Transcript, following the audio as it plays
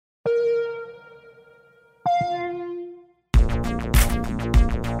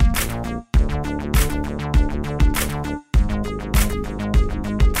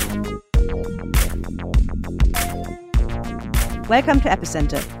Welcome to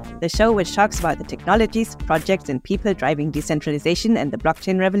Epicenter, the show which talks about the technologies, projects, and people driving decentralization and the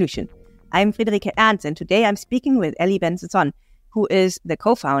blockchain revolution. I'm Friederike Ernst, and today I'm speaking with Eli Ben-Sasson, who is the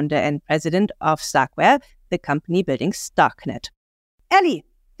co-founder and president of Starknet, the company building Starknet. Eli,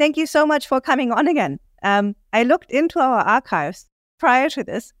 thank you so much for coming on again. I looked into our archives prior to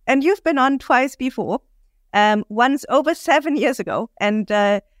this, and you've been on twice before, once over 7 years ago, and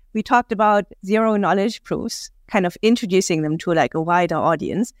we talked about zero-knowledge proofs, kind of introducing them to like a wider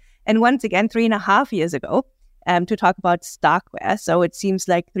audience. And once again, 3.5 years ago, to talk about Starknet. So it seems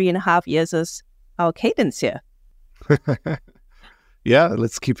like 3.5 years is our cadence here. Yeah,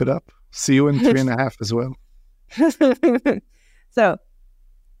 let's keep it up. See you in 3.5 as well. So,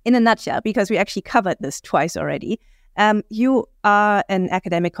 in a nutshell, because we actually covered this twice already, you are an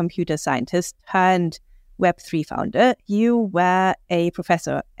academic computer scientist turned Web3 founder. You were a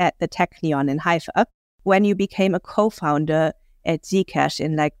professor at the Technion in Haifa when you became a co-founder at Zcash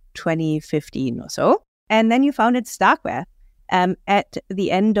in like 2015 or so. And then you founded Starknet at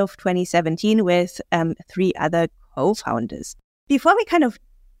the end of 2017 with 3 other co-founders. Before we kind of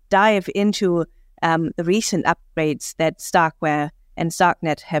dive into the recent upgrades that Starknet and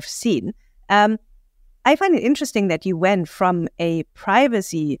Starknet have seen, I find it interesting that you went from a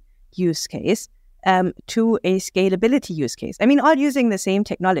privacy use case to a scalability use case. I mean, all using the same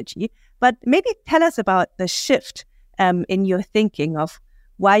technology, but maybe tell us about the shift in your thinking of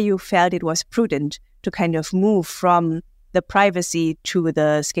why you felt it was prudent to kind of move from the privacy to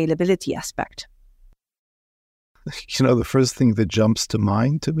the scalability aspect. You know, the first thing that jumps to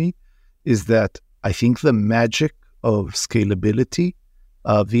mind to me is that I think the magic of scalability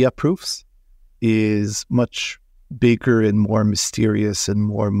via proofs is much bigger and more mysterious and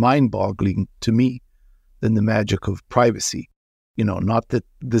more mind-boggling to me than the magic of privacy. You know, not that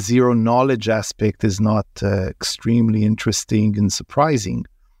the zero knowledge aspect is not extremely interesting and surprising,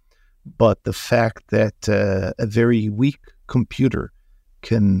 but the fact that a very weak computer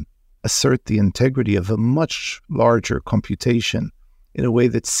can assert the integrity of a much larger computation in a way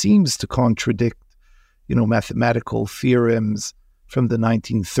that seems to contradict, you know, mathematical theorems from the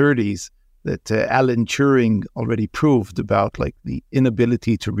 1930s that Alan Turing already proved about, like the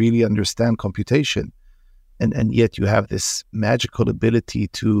inability to really understand computation. And yet you have this magical ability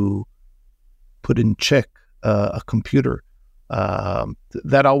to put in check a computer.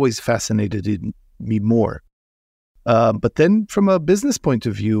 That always fascinated me more. But then from a business point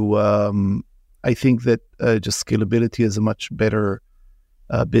of view, I think that just scalability is a much better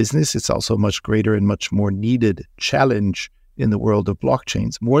business. It's also a much greater and much more needed challenge in the world of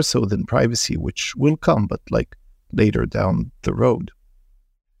blockchains, more so than privacy, which will come, but like later down the road.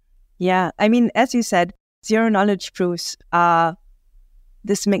 Yeah, I mean, as you said, zero-knowledge proofs are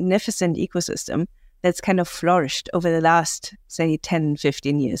this magnificent ecosystem that's kind of flourished over the last, say, 10,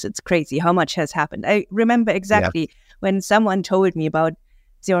 15 years. It's crazy how much has happened. I remember exactly when someone told me about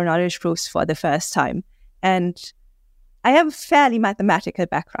zero-knowledge proofs for the first time. And I have a fairly mathematical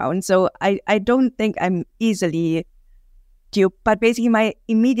background, so I don't think I'm easily duped. But basically my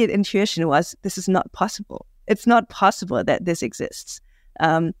immediate intuition was, this is not possible. It's not possible that this exists.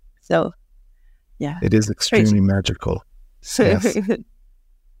 So, yeah. It is extremely magical. Yes.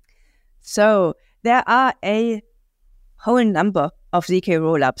 So there are a whole number of ZK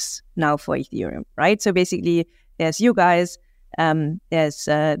rollups now for Ethereum, right? So basically, there's you guys, there's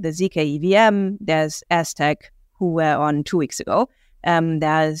the ZK EVM, there's Aztec, who were on 2 weeks ago.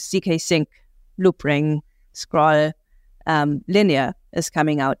 There's ZK Sync, Loopring, Scroll, Linear is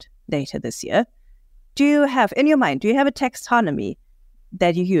coming out later this year. Do you have, in your mind, do you have a taxonomy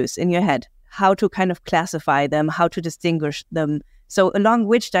that you use in your head? How to kind of classify them, how to distinguish them? So along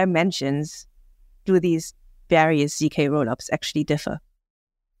which dimensions do these various ZK rollups actually differ?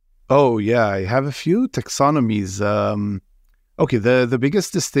 Oh, yeah, I have a few taxonomies. Okay, the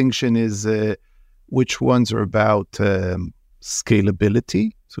biggest distinction is which ones are about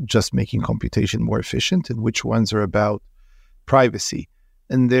scalability, so just making computation more efficient, and which ones are about privacy.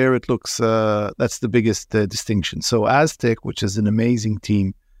 And there it looks, that's the biggest distinction. So Aztec, which is an amazing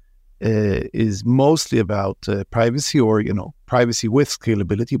team, is mostly about privacy, or, you know, privacy with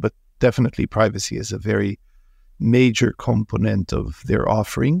scalability, but definitely privacy is a very major component of their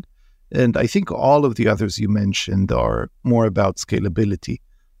offering. And I think all of the others you mentioned are more about scalability,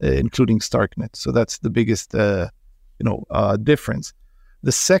 including Starknet. So that's the biggest, difference.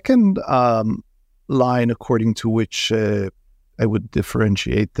 The second line, according to which I would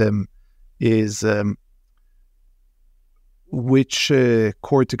differentiate them, is which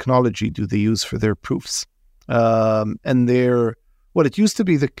core technology do they use for their proofs? And it used to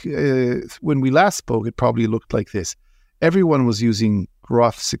be when we last spoke, it probably looked like this. everyone was using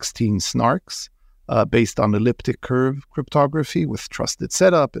Roth-16 snarks based on elliptic curve cryptography with trusted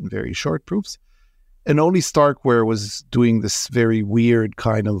setup and very short proofs. And only Starkware was doing this very weird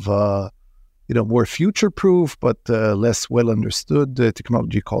kind of, more future-proof but less well-understood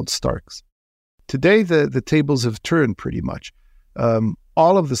technology called Starks. Today, the tables have turned pretty much.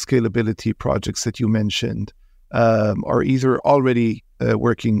 All of the scalability projects that you mentioned are either already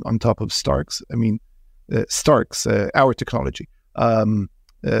working on top of Starks. Starks, our technology,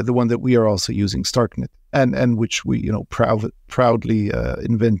 the one that we are also using, Starknet, and which we proudly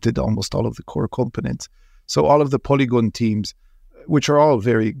invented almost all of the core components. So all of the Polygon teams, which are all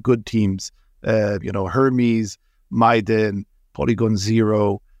very good teams, Hermes, Maiden, Polygon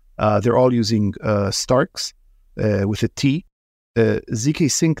Zero, they're all using Starks with a T.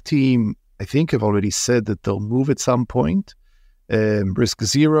 ZK Sync team, I think, have already said that they'll move at some point. Risk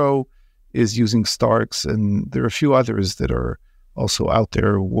Zero is using Starks, and there are a few others that are also out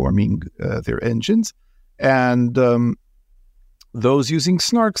there warming their engines. And those using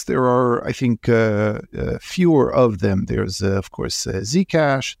Snarks, there are, I think, fewer of them. There's, of course,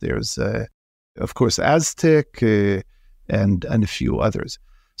 Zcash. There's, of course, Aztec, and a few others.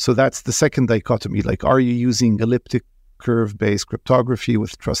 So that's the second dichotomy. Like, are you using elliptic curve-based cryptography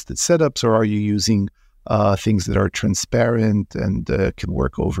with trusted setups, or are you using things that are transparent and can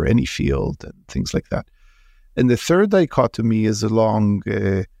work over any field and things like that? And the third dichotomy is along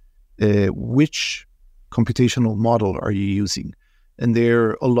which computational model are you using? And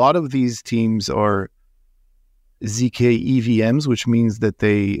a lot of these teams are ZK EVMs, which means that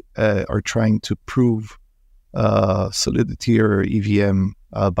they are trying to prove solidity or EVM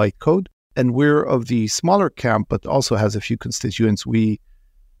bytecode. And we're of the smaller camp, but also has a few constituents. We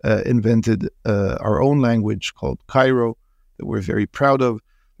invented our own language called Cairo that we're very proud of.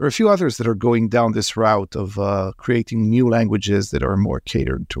 There are a few others that are going down this route of creating new languages that are more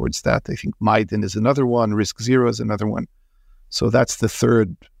catered towards that. I think Maiden is another one, Risk Zero is another one. So that's the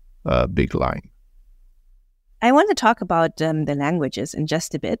third big line. I want to talk about the languages in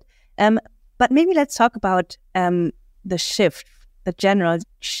just a bit, but maybe let's talk about the general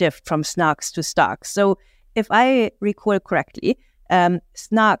shift from Snarks to Starks. So if I recall correctly,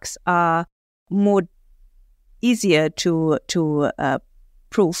 Snarks are more easier to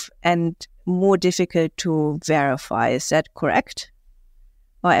prove and more difficult to verify. Is that correct?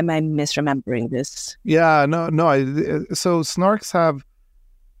 Or am I misremembering this? Yeah, no. So Snarks have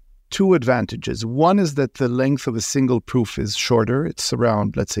two advantages. One is that the length of a single proof is shorter. It's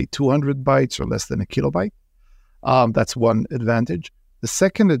around, let's say, 200 bytes or less than a kilobyte. That's one advantage. The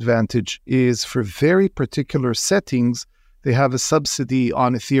second advantage is for very particular settings, they have a subsidy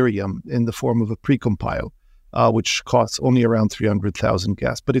on Ethereum in the form of a precompile, which costs only around 300,000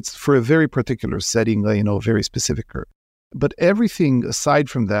 gas. But it's for a very particular setting, very specific. But everything aside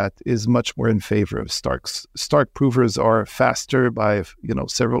from that is much more in favor of Starks. Stark provers are faster by,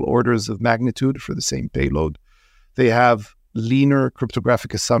 several orders of magnitude for the same payload. They have leaner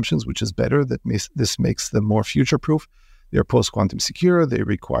cryptographic assumptions, which is better. This makes them more future-proof. They're post-quantum secure. They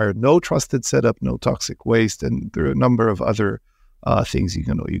require no trusted setup, no toxic waste, and there are a number of other things. You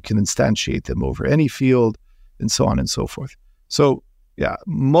can instantiate them over any field, and so on and so forth. So, yeah,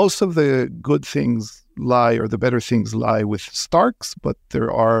 most of the good things the better things lie with Starks, but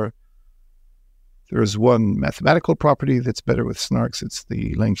there is one mathematical property that's better with Snarks. It's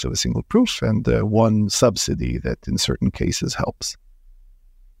the length of a single proof, and one subsidy that in certain cases helps.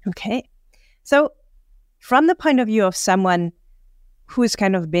 Okay. So from the point of view of someone who's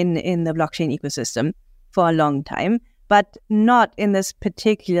kind of been in the blockchain ecosystem for a long time, but not in this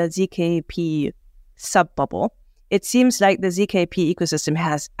particular ZKP sub-bubble, it seems like the ZKP ecosystem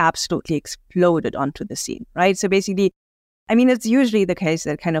has absolutely exploded onto the scene, right? So basically, it's usually the case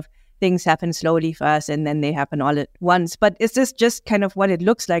that kind of things happen slowly first and then they happen all at once. But is this just kind of what it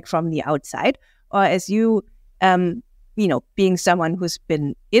looks like from the outside? Or as you, being someone who's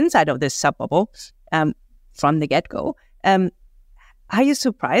been inside of this sub-bubble from the get-go, are you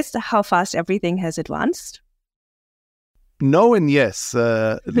surprised how fast everything has advanced? No and yes.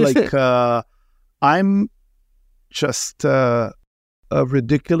 I'm just a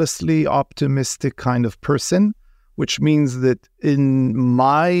ridiculously optimistic kind of person, which means that in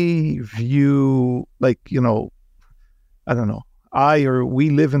my view, I don't know, we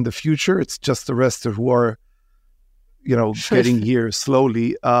live in the future. It's just the rest of who are, getting here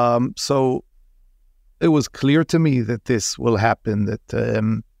slowly. So it was clear to me that this will happen, that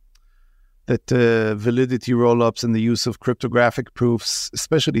validity rollups and the use of cryptographic proofs,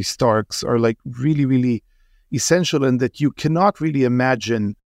 especially Starks, are really, really essential, and that you cannot really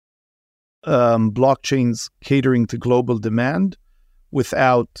imagine blockchains catering to global demand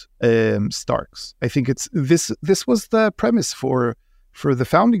without Starks. I think this was the premise for the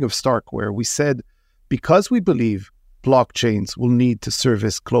founding of Stark, where we said, because we believe blockchains will need to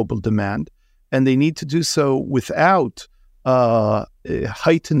service global demand, and they need to do so without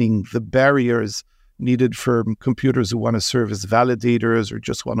heightening the barriers needed for computers who want to serve as validators or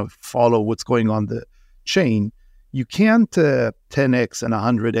just want to follow what's going on the chain. You can't 10x and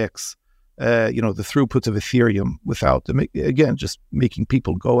 100x the throughput of Ethereum without, again, just making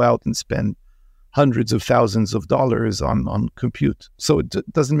people go out and spend hundreds of thousands of dollars on compute. So it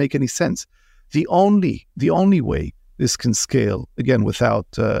doesn't make any sense. The only way this can scale, again, without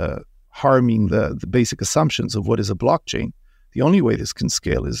harming the basic assumptions of what is a blockchain, the only way this can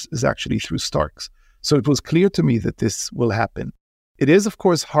scale is actually through Starks. So it was clear to me that this will happen. It is, of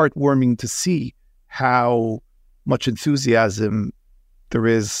course, heartwarming to see how much enthusiasm there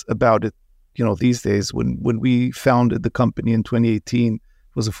is about it, these days. When we founded the company in 2018, it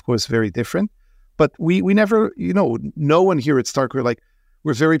was, of course, very different. But we never, no one here at Stark,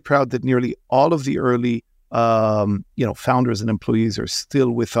 we're very proud that nearly all of the early, founders and employees are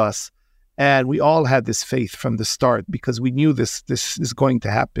still with us. And we all had this faith from the start because we knew this is going to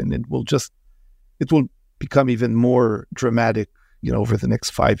happen. It will become even more dramatic, over the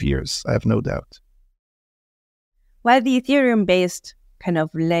next 5 years. I have no doubt. While the Ethereum-based kind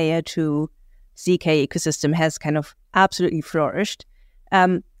of layer 2 ZK ecosystem has kind of absolutely flourished,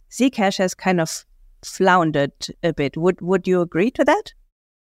 Zcash has kind of floundered a bit. Would you agree to that?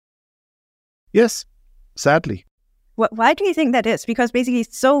 Yes, sadly. Why do you think that is? Because basically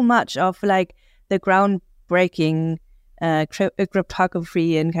so much of the groundbreaking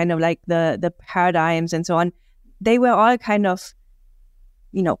cryptography and kind of the paradigms and so on, they were all kind of,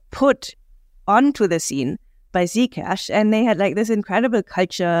 put onto the scene by Zcash, and they had this incredible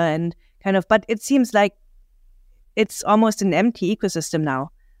culture and kind of, but it seems like it's almost an empty ecosystem now.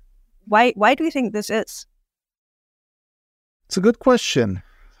 Why do you think this is? It's a good question.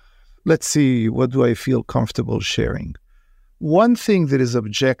 Let's see, what do I feel comfortable sharing? One thing that is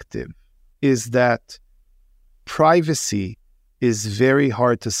objective is that privacy is very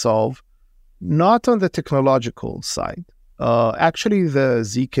hard to solve, not on the technological side. Actually, the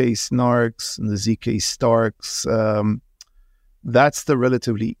ZK snarks and the ZK starks, that's the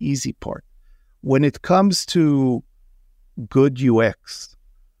relatively easy part. When it comes to good UX,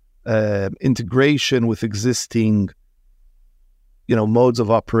 integration with existing modes of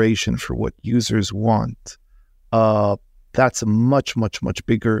operation for what users want, that's a much, much, much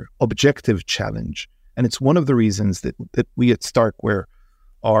bigger objective challenge. And it's one of the reasons that we at Starkware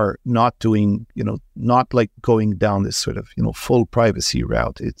are not doing, not going down this sort of, full privacy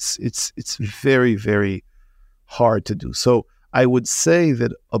route. It's very, very hard to do. So I would say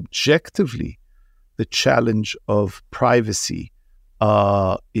that objectively, the challenge of privacy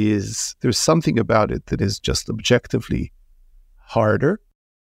there's something about it that is just objectively harder.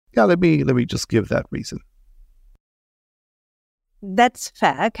 Yeah, let me just give that reason. That's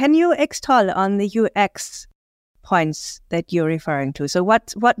fair. Can you extol on the UX points that you're referring to? So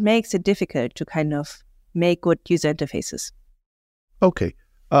what makes it difficult to kind of make good user interfaces? Okay.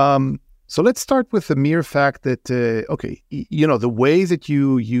 So let's start with the mere fact that, the way that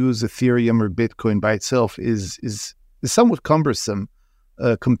you use Ethereum or Bitcoin by itself is somewhat cumbersome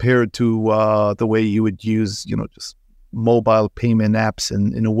compared to the way you would use, just mobile payment apps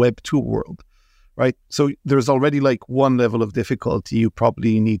in a Web 2 world, right? So there's already one level of difficulty. You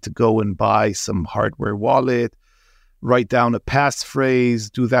probably need to go and buy some hardware wallet, write down a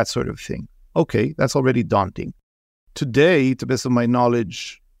passphrase, do that sort of thing. Okay, that's already daunting. Today, to the best of my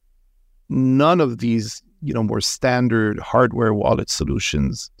knowledge, none of these, more standard hardware wallet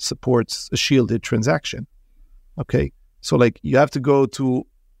solutions supports a shielded transaction. Okay, so you have to go to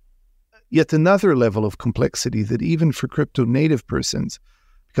yet another level of complexity that even for crypto native persons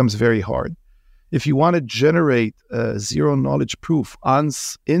becomes very hard. If you want to generate a zero knowledge proof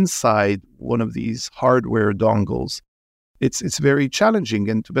inside one of these hardware dongles, it's very challenging.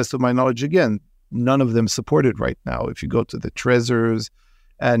 And to the best of my knowledge, again, none of them support it right now. If you go to the Trezors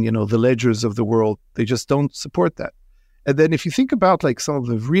and, the ledgers of the world, they just don't support that. And then if you think about some of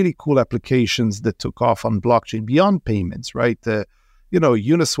the really cool applications that took off on blockchain beyond payments, right?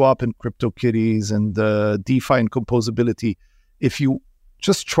 Uniswap and CryptoKitties and DeFi and composability, if you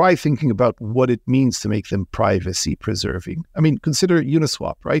just try thinking about what it means to make them privacy preserving. I mean, consider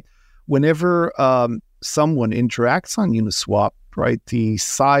Uniswap, right? Whenever someone interacts on Uniswap, right, the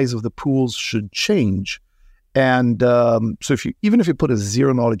size of the pools should change. And so even if you put a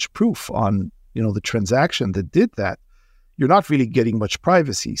zero knowledge proof on, the transaction that did that, you're not really getting much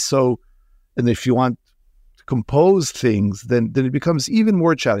privacy. So And if you want to compose things, then it becomes even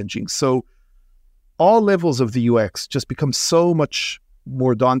more challenging. So all levels of the UX just become so much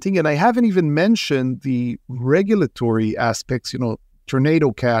more daunting. And I haven't even mentioned the regulatory aspects,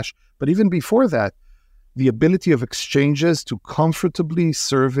 Tornado Cash. But even before that, the ability of exchanges to comfortably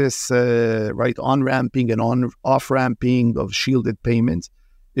service on-ramping and off-ramping of shielded payments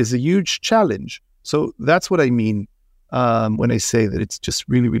is a huge challenge. So that's what I mean when I say that it's just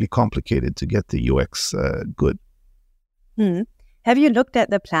really, really complicated to get the UX good. Have you looked at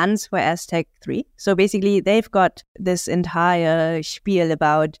the plans for Aztec 3? So basically, they've got this entire spiel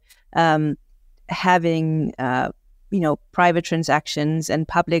about having private transactions and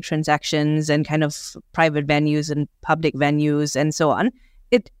public transactions and kind of private venues and public venues and so on.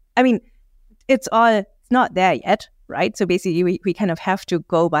 It's not there yet, right? So basically we kind of have to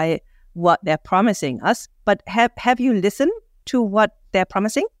go by what they're promising us. But have you listened to what they're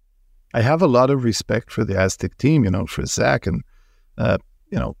promising? I have a lot of respect for the Aztec team, for Zach and,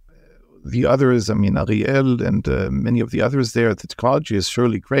 the others. Ariel and many of the others there. The technology is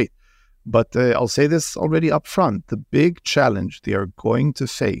surely great. But I'll say this already up front. The big challenge they are going to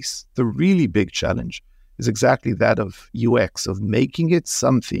face, the really big challenge, is exactly that of UX, of making it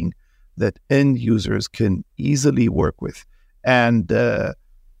something that end users can easily work with. And,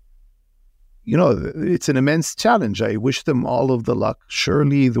 it's an immense challenge. I wish them all of the luck.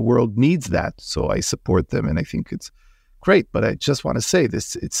 Surely the world needs that. So I support them and I think it's great. But I just want to say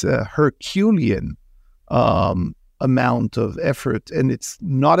this, it's a Herculean amount of effort, and it's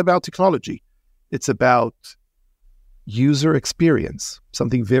not about technology. It's about user experience,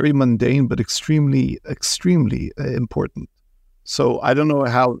 something very mundane but extremely, extremely important. So I don't know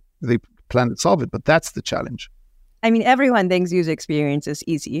how they plan to solve it, but that's the challenge. Everyone thinks user experience is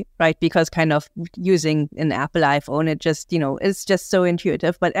easy, right? Because kind of using an Apple iPhone, it just, it's just so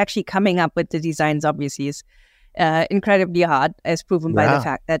intuitive. But actually coming up with the designs obviously is incredibly hard, as proven by the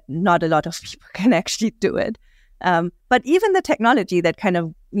fact that not a lot of people can actually do it. But even the technology that kind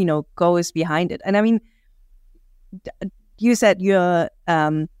of, goes behind it. And you said you're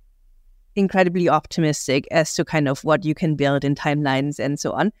incredibly optimistic as to kind of what you can build in timelines and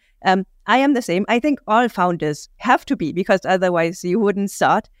so on. I am the same. I think all founders have to be, because otherwise you wouldn't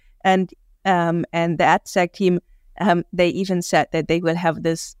start. And the AdSec team, they even said that they will have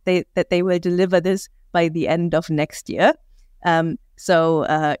this, that they will deliver this by the end of next year. So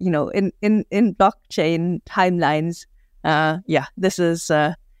in blockchain timelines, this is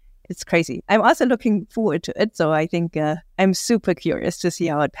it's crazy. I'm also looking forward to it. So I think I'm super curious to see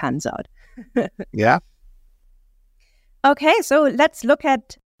how it pans out. Yeah. Okay, so let's look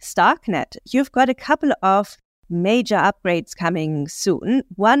at Starknet. You've got a couple of major upgrades coming soon.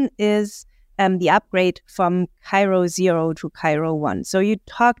 One is the upgrade from Cairo 0 to Cairo 1. So you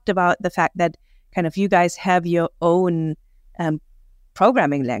talked about the fact that kind of you guys have your own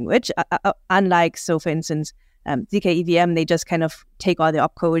programming language, unlike, so for instance, ZK EVM, they just kind of take all the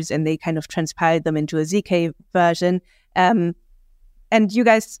opcodes and they kind of transpile them into a ZK version. And you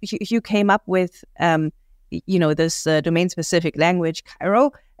guys, you came up with, this domain-specific language,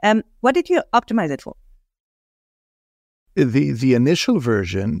 Cairo. What did you optimize it for? The initial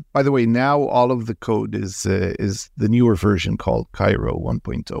version, by the way, now all of the code is the newer version called Cairo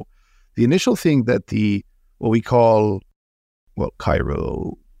 1.0. The initial thing that what we call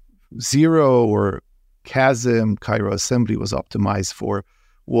Cairo 0 or Chasm Cairo assembly was optimized for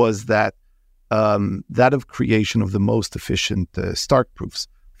was that of creation of the most efficient Stark proofs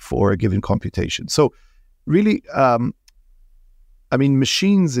for a given computation. So really,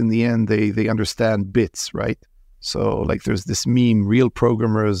 machines in the end, they understand bits, right? So like there's this meme, real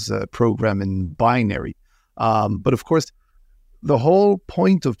programmers program in binary. But of course, the whole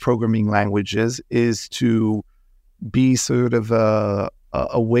point of programming languages is to be sort of a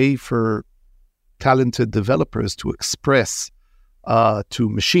way for talented developers to express to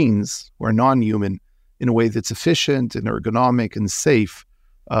machines who are non-human in a way that's efficient and ergonomic and safe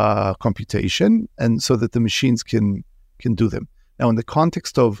computation, and so that the machines can do them. Now, in the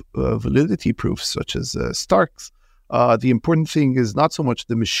context of validity proofs such as Starks, the important thing is not so much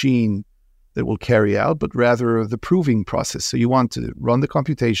the machine that will carry out, but rather the proving process. So you want to run the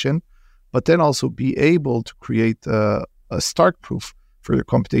computation, but then also be able to create a Stark proof for your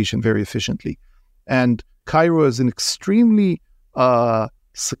computation very efficiently. And Cairo is an extremely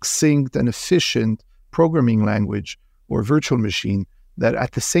succinct and efficient programming language or virtual machine that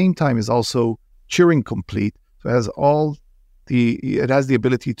at the same time is also Turing complete. So it has the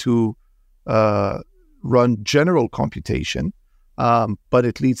ability to run general computation, but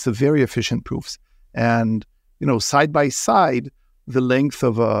it leads to very efficient proofs. And, side by side, the length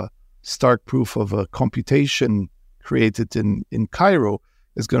of Stark proof of a computation created in Cairo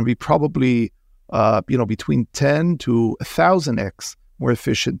is going to be probably between 10 to 1,000x more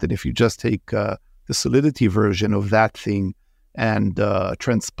efficient than if you just take the Solidity version of that thing and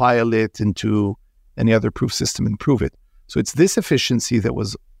transpile it into any other proof system and prove it. So it's this efficiency that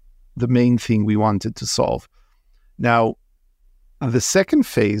was the main thing we wanted to solve. Now, the second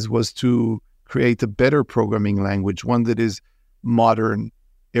phase was to create a better programming language, one that is modern,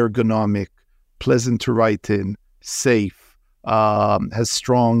 ergonomic, pleasant to write in, safe, has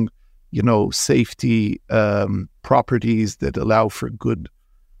strong, safety properties that allow for good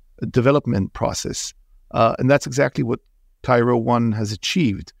development process. And that's exactly what Cairo 1 has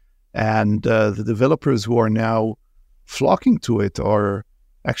achieved. And the developers who are now flocking to it are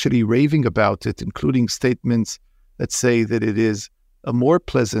actually raving about it, including statements that say that it is a more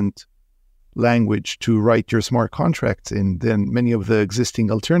pleasant language to write your smart contracts in than many of the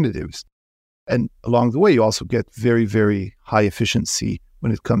existing alternatives. And along the way, you also get very, very high efficiency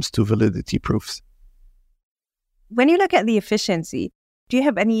when it comes to validity proofs. When you look at the efficiency, do you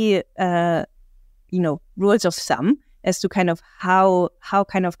have any, rules of thumb as to kind of how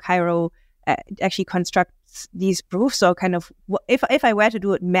kind of Cairo actually constructs these proofs, or kind of if I were to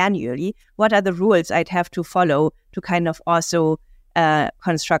do it manually, what are the rules I'd have to follow to kind of also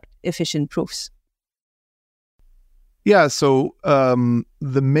construct efficient proofs? Yeah, so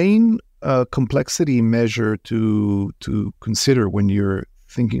the main complexity measure to consider when you're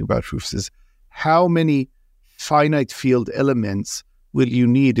thinking about proofs is how many finite field elements will you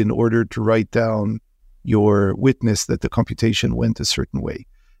need in order to write down your witness that the computation went a certain way.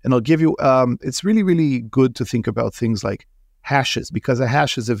 And I'll give you, it's really, really good to think about things like hashes, because a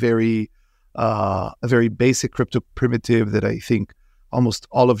hash is a very basic crypto primitive that I think almost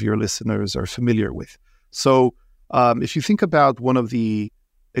all of your listeners are familiar with. So if you think about one of the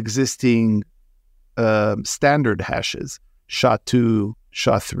existing standard hashes, SHA-2,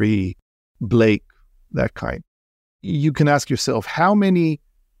 SHA-3, Blake, that kind, you can ask yourself, how many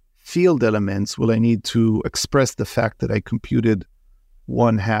field elements will I need to express the fact that I computed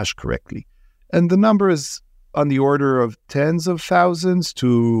one hash correctly? And the number is on the order of tens of thousands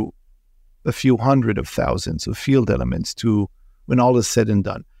to a few hundred of thousands of field elements to when all is said and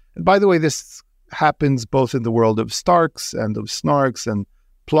done. And by the way, this happens both in the world of Starks and of Snarks and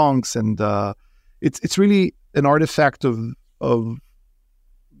Plonks, and it's really an artifact of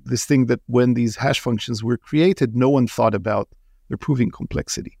this thing that when these hash functions were created, no one thought about their proving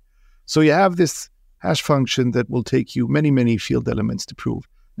complexity. So you have this hash function that will take you many, many field elements to prove.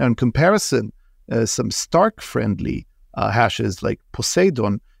 Now, in comparison, some Stark-friendly hashes like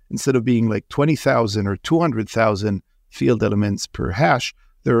Poseidon, instead of being like 20,000 or 200,000 field elements per hash,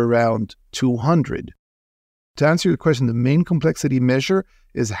 they're around 200. To answer your question, the main complexity measure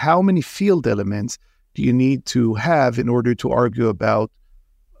is how many field elements do you need to have in order to argue about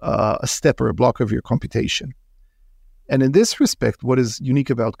a step or a block of your computation. And in this respect, what is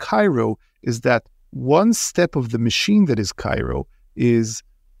unique about Cairo is that one step of the machine that is Cairo is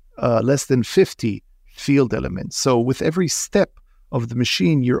less than 50 field elements. So with every step of the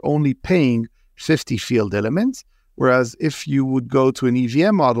machine, you're only paying 50 field elements. Whereas if you would go to an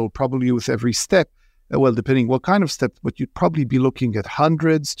EVM model, probably with every step, well, depending what kind of step, but you'd probably be looking at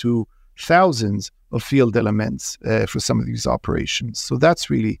hundreds to thousands of field elements for some of these operations. So that's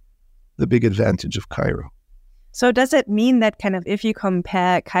really the big advantage of Cairo. So does it mean that kind of if you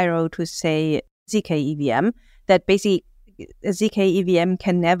compare Cairo to, say, ZK EVM, that basically ZK EVM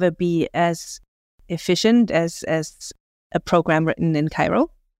can never be as efficient as a program written in Cairo?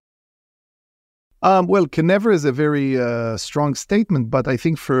 Well, can never is a very strong statement, but I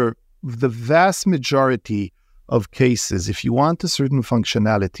think for the vast majority of cases, if you want a certain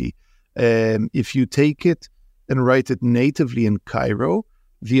functionality, if you take it and write it natively in Cairo,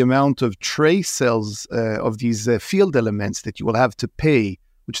 the amount of trace cells of these field elements that you will have to pay,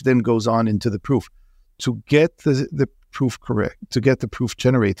 which then goes on into the proof, to get the proof correct, to get the proof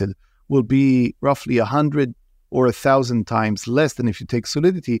generated, will be roughly 100 or 1,000 times less than if you take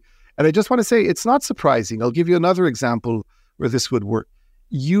Solidity. And I just want to say, it's not surprising. I'll give you another example where this would work.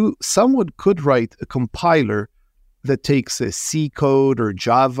 Someone could write a compiler that takes a C code or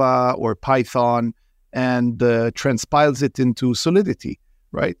Java or Python and transpiles it into Solidity,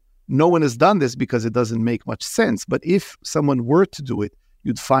 right? No one has done this because it doesn't make much sense. But if someone were to do it,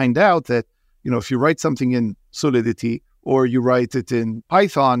 you'd find out that, if you write something in Solidity or you write it in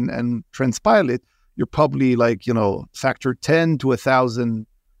Python and transpile it, you're probably like, factor 10 to 1,000x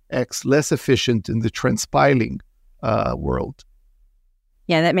less efficient in the transpiling world.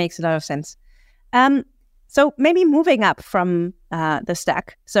 Yeah, that makes a lot of sense. So maybe moving up from the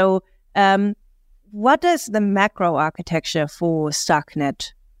stack. So What does the macro architecture for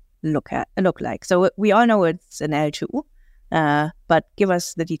Starknet look like? So we all know it's an L2, but give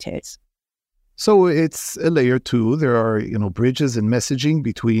us the details. So it's a layer 2. There are, bridges and messaging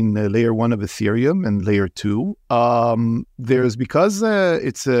between layer 1 of Ethereum and layer 2. There's, because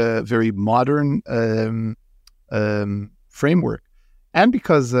it's a very modern framework, and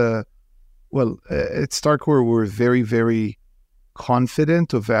because, at Starkcore, we're very, very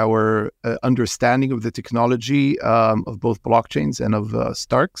confident of our understanding of the technology of both blockchains and of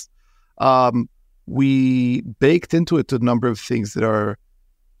Starks. We baked into it a number of things that are,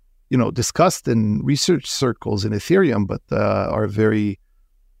 discussed in research circles in Ethereum, but are very,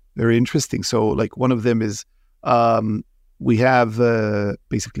 very interesting. So, like, one of them is we have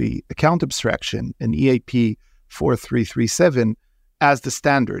basically account abstraction and EAP 4337 as the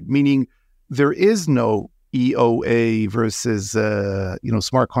standard, meaning there is no EOA versus,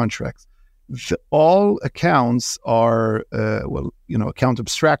 smart contracts. All accounts are, account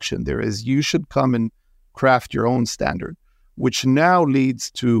abstraction. There is, you should come and craft your own standard, which now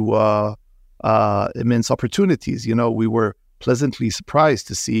leads to immense opportunities. We were pleasantly surprised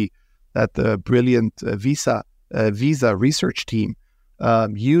to see that the brilliant Visa research team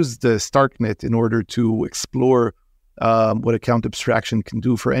used the Starknet in order to explore what account abstraction can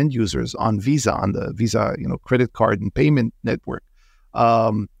do for end users on Visa, on the Visa, credit card and payment network.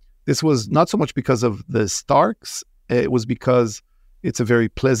 This was not so much because of the Starks; it was because it's a very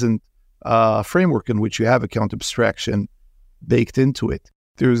pleasant framework in which you have account abstraction baked into it.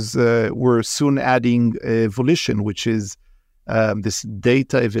 We're soon adding volition, which is this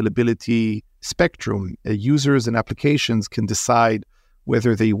data availability spectrum. Users and applications can decide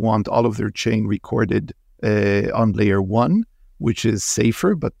whether they want all of their chain recorded on layer 1, which is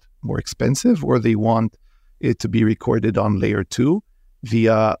safer but more expensive, or they want it to be recorded on layer 2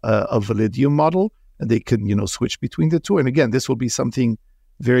 via a Validium model, and they can, switch between the two. And again, this will be something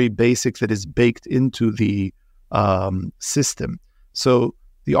very basic that is baked into the system. So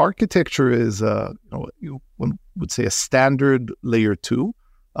the architecture is, one would say, a standard layer 2,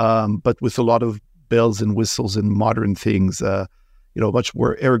 but with a lot of bells and whistles and modern things, much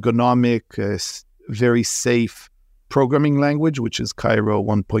more ergonomic, very safe programming language, which is Cairo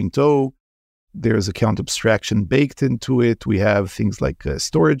 1.0. There's account abstraction baked into it. We have things like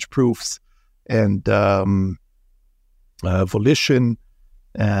storage proofs and volition,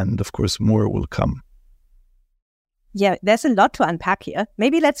 and of course, more will come. Yeah, there's a lot to unpack here.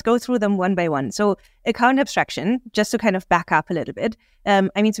 Maybe let's go through them one by one. So account abstraction, just to kind of back up a little bit. So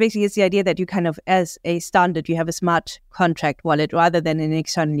basically it's the idea that you kind of, as a standard, you have a smart contract wallet rather than an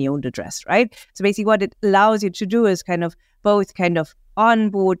externally owned address, right? So basically what it allows you to do is both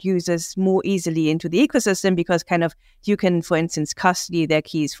onboard users more easily into the ecosystem, because you can, for instance, custody their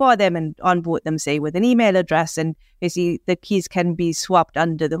keys for them and onboard them, say, with an email address. And basically the keys can be swapped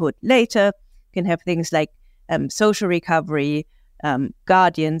under the hood later. You can have things like social recovery,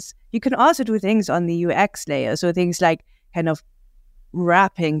 guardians. You can also do things on the UX layer. So things like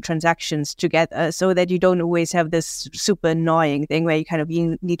wrapping transactions together so that you don't always have this super annoying thing where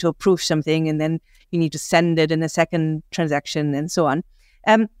you need to approve something and then you need to send it in a second transaction and so on.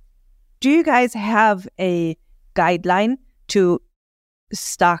 Do you guys have a guideline to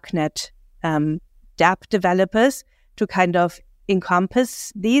Starknet dApp developers to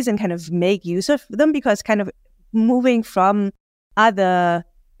encompass these and make use of them? Because moving from other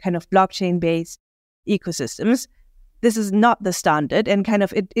blockchain-based ecosystems, this is not the standard, and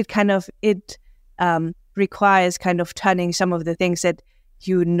it requires turning some of the things that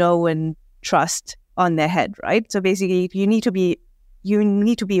you know and trust on their head, right? So basically, you need to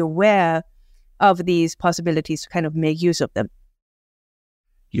be aware of these possibilities to make use of them.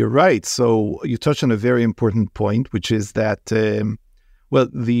 You're right. So you touch on a very important point, which is that,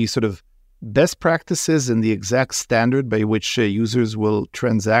 the sort of best practices and the exact standard by which users will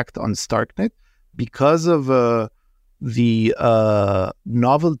transact on Starknet, because of the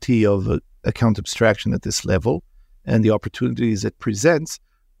novelty of account abstraction at this level and the opportunities it presents,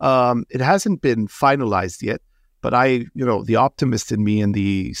 it hasn't been finalized yet. But the optimist in me and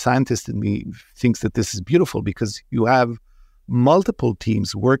the scientist in me thinks that this is beautiful, because you have multiple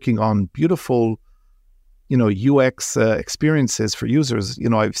teams working on beautiful, UX experiences for users.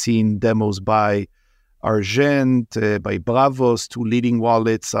 I've seen demos by Argent, by Bravos, 2 leading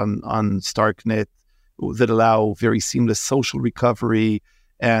wallets on Starknet that allow very seamless social recovery,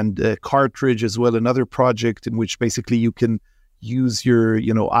 and Cartridge as well, another project in which basically you can use your,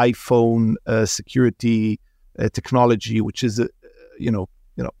 iPhone security technology, which is,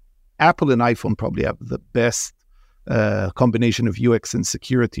 Apple and iPhone probably have the best combination of UX and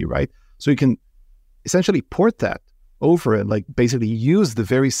security, right? So you can essentially port that over and like basically use the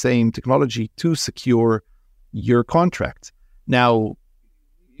very same technology to secure your contract. Now,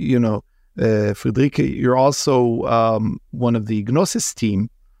 Friederike, you're also one of the Gnosis team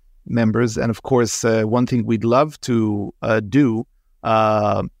members. And of course, one thing we'd love to do,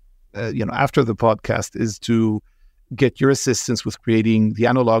 after the podcast is to get your assistance with creating the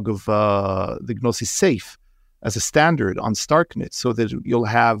analog of the Gnosis Safe as a standard on Starknet so that you'll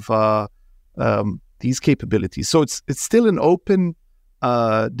have these capabilities. So it's still an open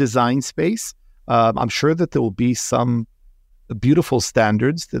design space. I'm sure that there will be some beautiful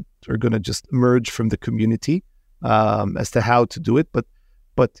standards that are going to just emerge from the community as to how to do it.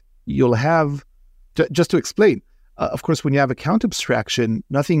 But you'll have, just to explain, of course, when you have account abstraction,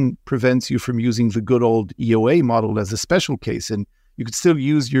 nothing prevents you from using the good old EOA model as a special case. And you could still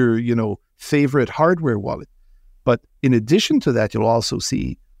use your, favorite hardware wallet. But in addition to that, you'll also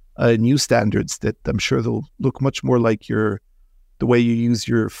see new standards that I'm sure they'll look much more like the way you use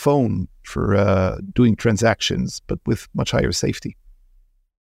your phone for doing transactions, but with much higher safety.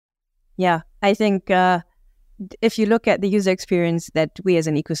 Yeah, I think if you look at the user experience that we as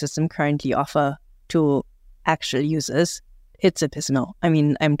an ecosystem currently offer to actual users, it's abysmal. I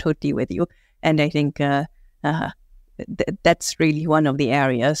mean, I'm totally with you. And I think that's really one of the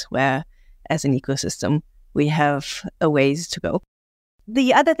areas where, as an ecosystem, we have a ways to go.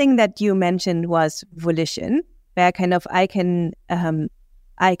 The other thing that you mentioned was volition, where kind of I can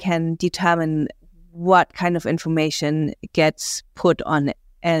determine what kind of information gets put on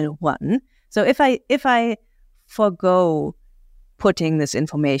L1. So if I forgo putting this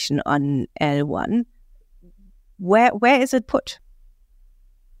information on L1, where is it put?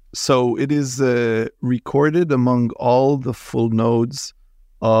 So it is recorded among all the full nodes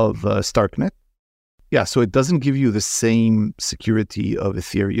of Starknet. Yeah, so it doesn't give you the same security of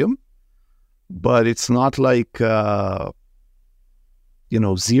Ethereum, but it's not like zero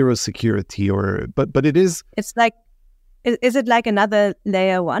security but it is. It's like, is it like another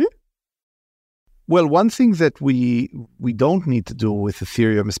layer one? Well, one thing that we don't need to do with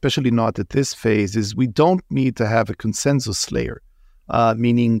Ethereum, especially not at this phase, is we don't need to have a consensus layer.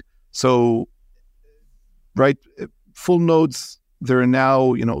 Meaning, so, right, full nodes, there are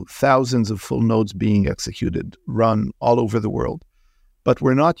now, thousands of full nodes being executed, run all over the world. But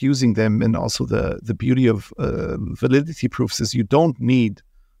we're not using them. And also the beauty of validity proofs is you don't need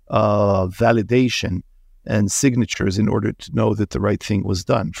validation and signatures in order to know that the right thing was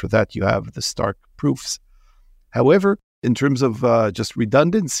done. For that, you have the Stark proofs. However, in terms of just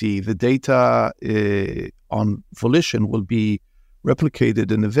redundancy, the data on Volition will be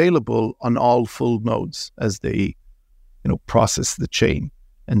replicated and available on all full nodes as they process the chain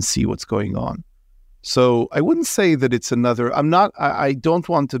and see what's going on. So I wouldn't say that it's another, I don't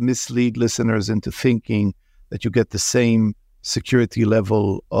want to mislead listeners into thinking that you get the same security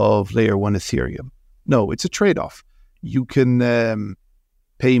level of layer one Ethereum. No, it's a trade-off. You can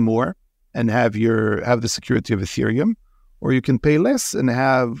pay more and have the security of Ethereum, or you can pay less and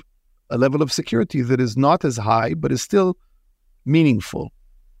have a level of security that is not as high, but is still meaningful.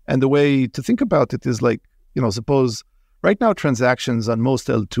 And the way to think about it is like, suppose right now transactions on most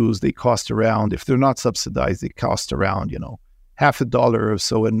L2s, they cost around, if they're not subsidized, they cost around, $50 or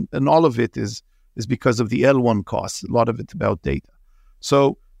so. And all of it is because of the L1 costs, a lot of it about data.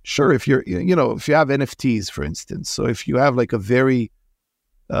 So sure, if you're, if you have NFTs, for instance, so if you have like a very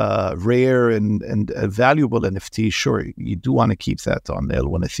rare and valuable NFT, sure, you do want to keep that on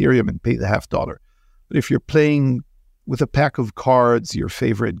L1 Ethereum and pay the $50. But if you're playing with a pack of cards, your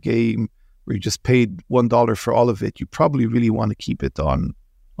favorite game, where you just paid $1 for all of it, you probably really want to keep it on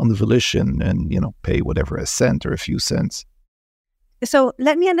the Volition and, pay whatever, a cent or a few cents. So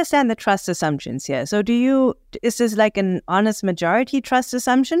let me understand the trust assumptions here. So is this like an honest majority trust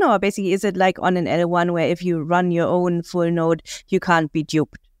assumption, or basically is it like on an L1 where if you run your own full node, you can't be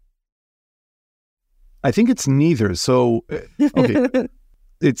duped? I think it's neither. So, okay.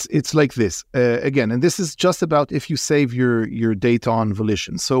 It's like this again, and this is just about if you save your data on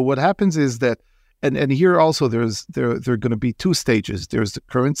Volition. So what happens is that, and here also there are going to be two stages. There's the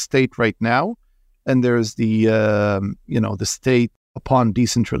current state right now, and there's the the state upon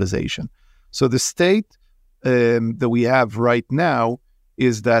decentralization. So the state that we have right now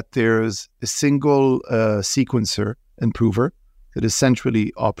is that there's a single sequencer and prover that is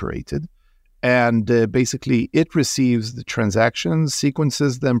centrally operated. And basically, it receives the transactions,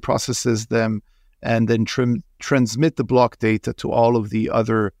 sequences them, processes them, and then transmit the block data to all of the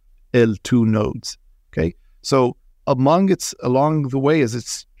other L2 nodes. Okay, so along the way, as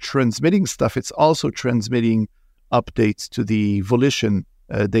it's transmitting stuff, it's also transmitting updates to the Volition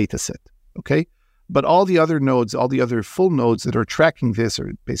data set, okay? But all the other nodes, all the other full nodes that are tracking this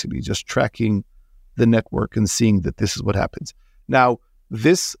are basically just tracking the network and seeing that this is what happens. Now,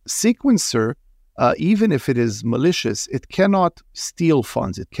 this sequencer, even if it is malicious, it cannot steal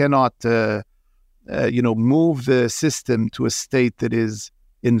funds. It cannot, move the system to a state that is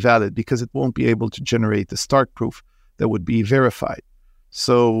invalid because it won't be able to generate a Stark proof that would be verified.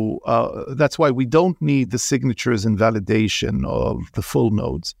 So that's why we don't need the signatures and validation of the full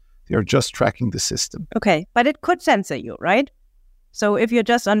nodes. They are just tracking the system. Okay, but it could censor you, right? So if you're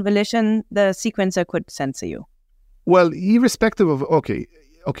just on Volition, the sequencer could censor you. Well, irrespective of, okay,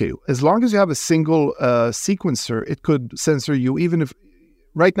 as long as you have a single sequencer, it could censor you, even if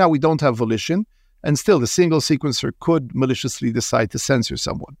right now we don't have Volition, and still the single sequencer could maliciously decide to censor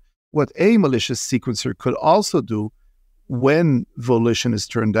someone. What a malicious sequencer could also do when Volition is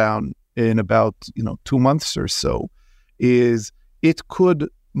turned down in about 2 months or so is it could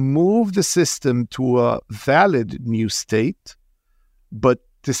move the system to a valid new state, but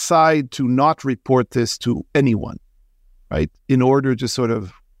decide to not report this to anyone, right? In order to sort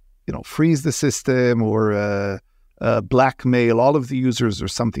of, freeze the system or blackmail all of the users or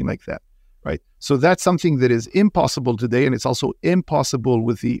something like that, right? So that's something that is impossible today, and it's also impossible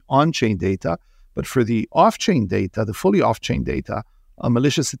with the on-chain data. But for the off-chain data, the fully off-chain data, a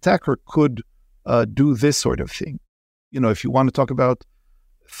malicious attacker could do this sort of thing. If you want to talk about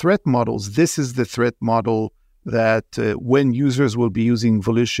threat models, this is the threat model that when users will be using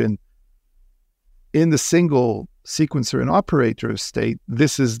Volition in the single sequencer and operator state,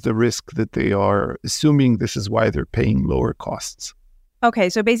 this is the risk that they are assuming. This is why they're paying lower costs. Okay,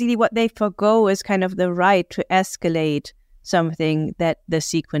 so basically what they forgo is kind of the right to escalate something that the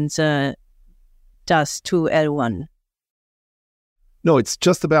sequencer does to L1. No, it's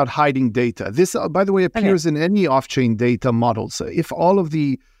just about hiding data. This, by the way, appears in any off-chain data model. So if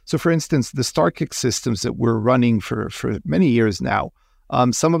for instance, the Starknet systems that we're running for many years now,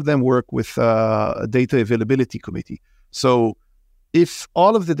 some of them work with a data availability committee. So if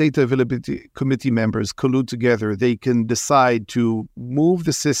all of the data availability committee members collude together, they can decide to move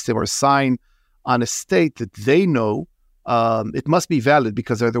the system or sign on a state that they know it must be valid,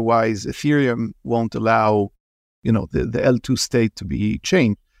 because otherwise Ethereum won't allow the L2 state to be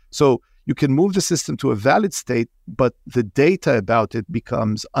changed. So you can move the system to a valid state, but the data about it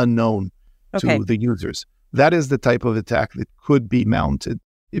becomes unknown to the users. That is the type of attack that could be mounted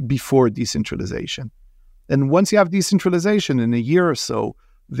before decentralization. And once you have decentralization in a year or so,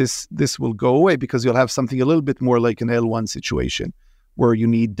 this will go away, because you'll have something a little bit more like an L1 situation, where you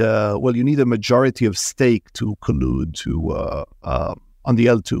need a majority of stake to collude on the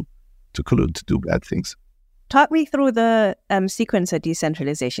L2 to collude to do bad things. Talk me through the sequencer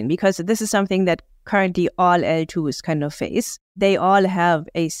decentralization, because this is something that currently all L2s kind of face. They all have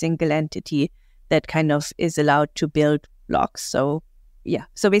a single entity that kind of is allowed to build blocks. So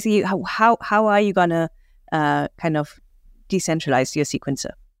basically, how are you gonna kind of decentralize your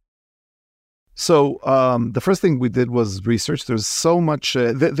sequencer? So the first thing we did was research. There's so much.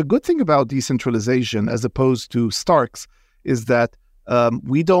 The good thing about decentralization, as opposed to Starks, is that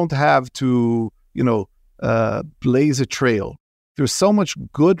we don't have to blaze a trail. There's so much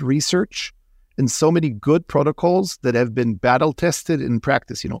good research and so many good protocols that have been battle tested in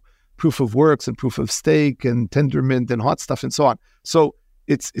practice, proof of works and proof of stake and Tendermint and hot stuff and so on. So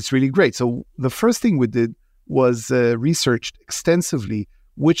it's really great. So the first thing we did was researched extensively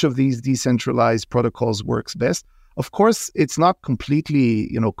which of these decentralized protocols works best. Of course, it's not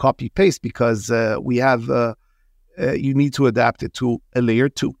completely, copy paste, because we have, you need to adapt it to a layer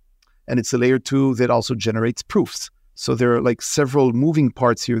 2. And it's a layer 2 that also generates proofs. So there are like several moving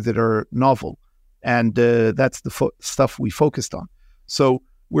parts here that are novel. And that's the stuff we focused on. So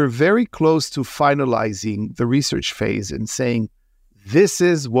we're very close to finalizing the research phase and saying, this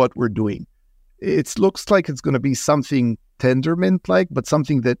is what we're doing. It looks like it's going to be something Tendermint-like, but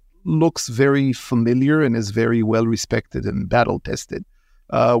something that looks very familiar and is very well respected and battle tested.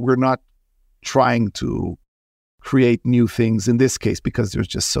 We're not trying to create new things in this case, because there's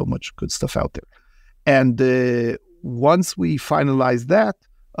just so much good stuff out there. And once we finalize that,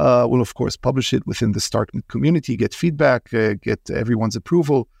 we'll of course publish it within the Starknet community, get feedback, get everyone's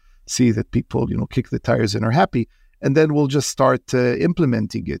approval, see that people, kick the tires and are happy. And then we'll just start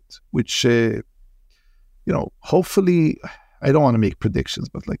implementing it, which, hopefully, I don't want to make predictions,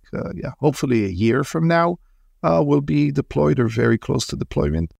 but hopefully a year from now, will be deployed or very close to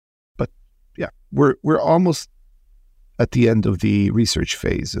deployment. But yeah, we're almost at the end of the research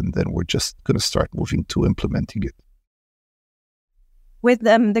phase, and then we're just going to start moving to implementing it. With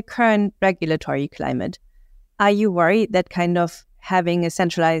the current regulatory climate, Are you worried that kind of having a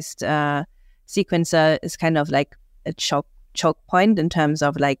centralized sequencer is kind of like a choke point in terms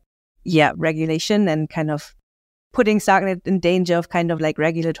of like, regulation and kind of putting Starknet in danger of kind of like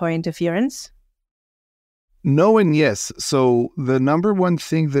regulatory interference? No and yes. So the number one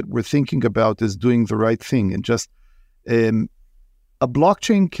thing that we're thinking about is doing the right thing. And just a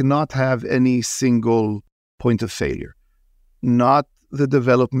blockchain cannot have any single point of failure. Not the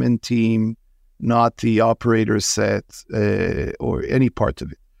development team, not the operator set, or any part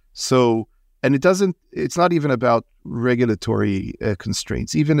of it. So, and it's not even about regulatory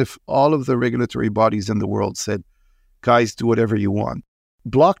constraints. Even if all of the regulatory bodies in the world said, guys, do whatever you want.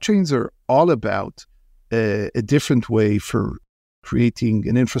 Blockchains are all about a different way for creating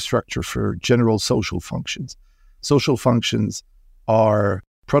an infrastructure for general social functions. Social functions are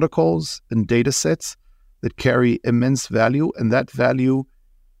protocols and data sets that carry immense value, and that value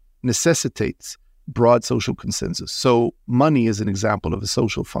necessitates broad social consensus. So money is an example of a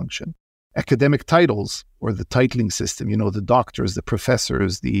social function. Academic titles, or the titling system, the doctors, the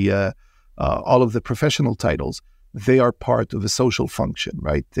professors, the all of the professional titles, they are part of a social function,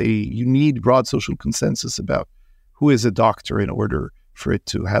 right? You need broad social consensus about who is a doctor in order for it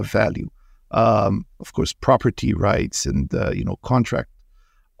to have value. Of course, property rights and contract.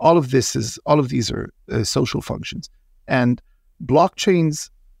 All of these are social functions, and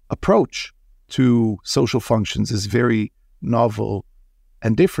blockchain's approach to social functions is very novel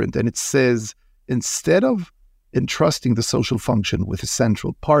and different. And it says, instead of entrusting the social function with a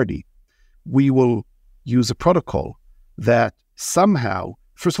central party, we will use a protocol that somehow,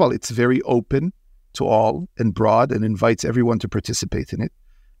 first of all, it's very open to all and broad and invites everyone to participate in it.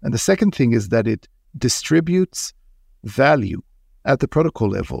 And the second thing is that it distributes value at the protocol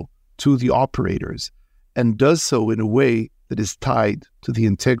level to the operators and does so in a way that is tied to the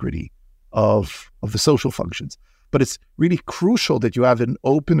integrity of the social functions. But it's really crucial that you have an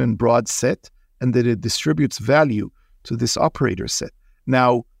open and broad set and that it distributes value to this operator set.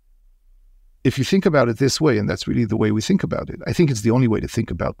 Now, if you think about it this way, and that's really the way we think about it, I think it's the only way to think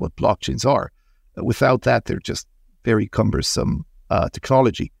about what blockchains are. Without that, they're just very cumbersome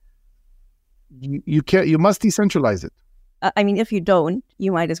technology. You must decentralize it. I mean, if you don't,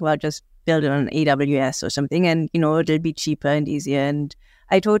 you might as well just build it on AWS or something, and it'll be cheaper and easier. And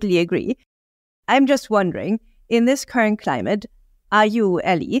I totally agree. I'm just wondering, in this current climate, are you,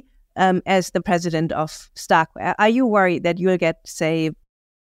 Eli, as the president of Starkware, are you worried that you'll get, say,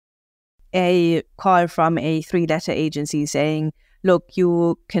 a call from a 3-letter agency saying, look,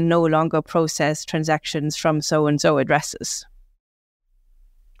 you can no longer process transactions from so-and-so addresses?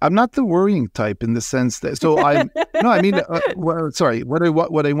 I'm not the worrying type in the sense that, sorry.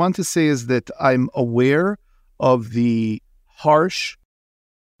 What I want to say is that I'm aware of the harsh,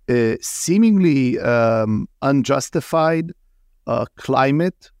 seemingly unjustified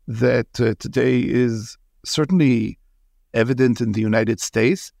climate that today is certainly evident in the United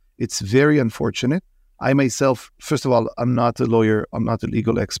States. It's very unfortunate. I myself, first of all, I'm not a lawyer. I'm not a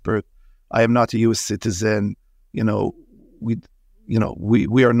legal expert. I am not a U.S. citizen. We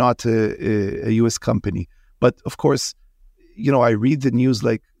are not a U.S. company. But of course, I read the news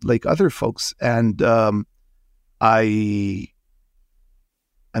like other folks, and I'm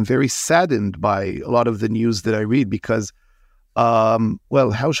very saddened by a lot of the news that I read because, how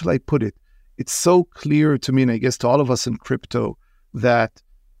shall I put it? It's so clear to me, and I guess to all of us in crypto, that,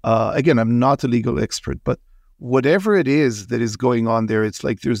 again, I'm not a legal expert, but whatever it is that is going on there, it's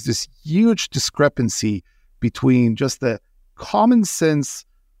like there's this huge discrepancy between just the common sense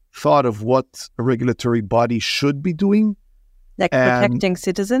thought of what a regulatory body should be doing. Like protecting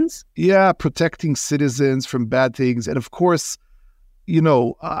citizens? Yeah, protecting citizens from bad things. And of course,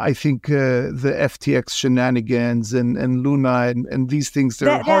 I think the FTX shenanigans and Luna and these things,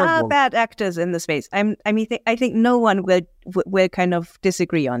 they're horrible. There are bad actors in the space. I think no one will kind of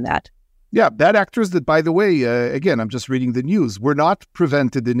disagree on that. Yeah, bad actors that, by the way, again, I'm just reading the news, were not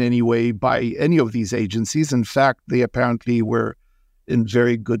prevented in any way by any of these agencies. In fact, they apparently were in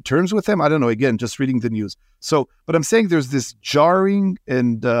very good terms with them. I don't know, again, just reading the news. So, but I'm saying there's this jarring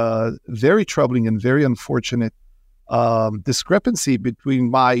and very troubling and very unfortunate discrepancy between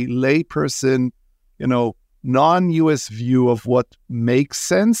my layperson, non-US view of what makes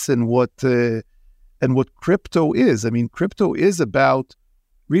sense and what crypto is. I mean, crypto is about,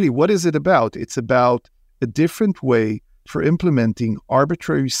 really, what is it about? It's about a different way for implementing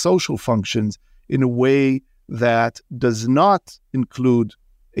arbitrary social functions in a way that does not include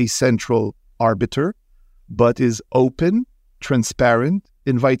a central arbiter, but is open, transparent,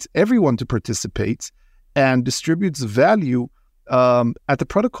 invites everyone to participate, and distributes value at the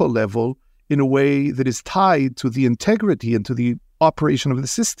protocol level in a way that is tied to the integrity and to the operation of the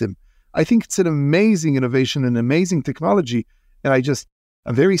system. I think it's an amazing innovation, an amazing technology. And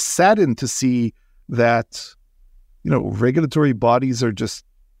I'm very saddened to see that, regulatory bodies are just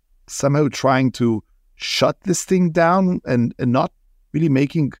somehow trying to shut this thing down and not really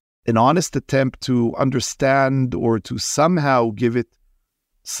making an honest attempt to understand or to somehow give it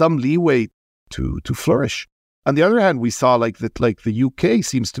some leeway to flourish. On the other hand, we saw the UK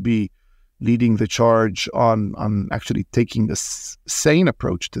seems to be leading the charge on actually taking a sane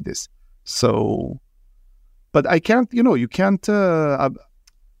approach to this. So, but I can't, you can't,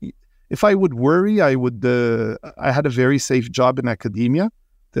 if I would worry, I had a very safe job in academia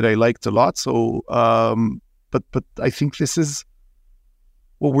that I liked a lot. So, but I think this is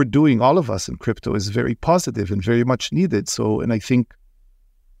what we're doing, all of us in crypto, is very positive and very much needed. So, and I think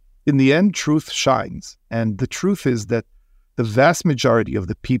in the end, truth shines. And the truth is that the vast majority of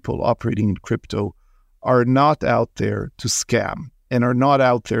the people operating in crypto are not out there to scam and are not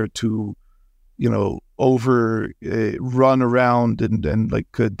out there to, run around and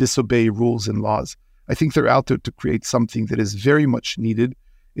disobey rules and laws. I think they're out there to create something that is very much needed.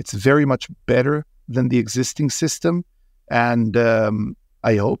 It's very much better than the existing system. And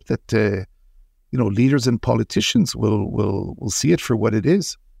I hope that, leaders and politicians will see it for what it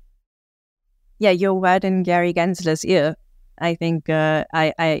is. Yeah, you're right in Gary Gensler's ear. I think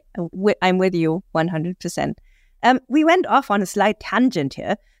I'm with you 100%. We went off on a slight tangent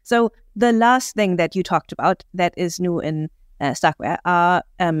here. So the last thing that you talked about that is new in Starkware are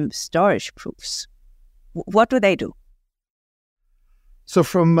storage proofs. What do they do? So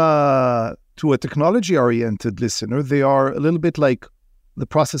from to a technology-oriented listener, they are a little bit like the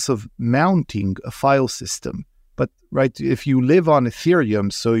process of mounting a file system. But right, if you live on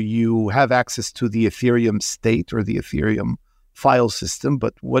Ethereum, so you have access to the Ethereum state or the Ethereum file system.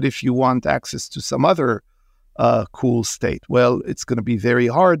 But what if you want access to some other cool state? Well, it's going to be very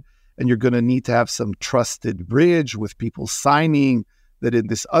hard, and you're going to need to have some trusted bridge with people signing that in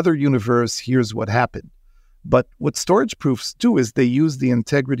this other universe, here's what happened. But what storage proofs do is they use the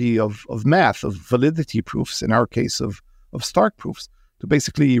integrity of math, of validity proofs, in our case of Stark proofs, to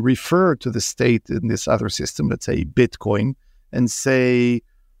basically refer to the state in this other system, let's say Bitcoin, and say,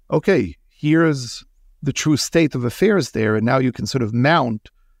 okay, here's the true state of affairs there. And now you can sort of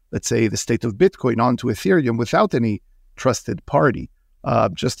mount, let's say, the state of Bitcoin onto Ethereum without any trusted party,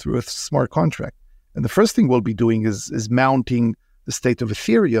 just through a smart contract. And the first thing we'll be doing is mounting the state of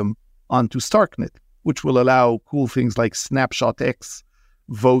Ethereum onto Starknet, which will allow cool things like Snapshot X,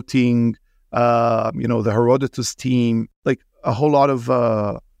 voting, the Herodotus team, like a whole lot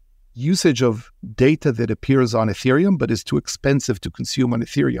of usage of data that appears on Ethereum, but is too expensive to consume on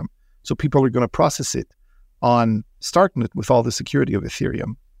Ethereum. So people are going to process it on Starknet with all the security of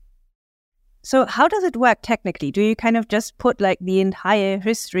Ethereum. So how does it work technically? Do you kind of just put like the entire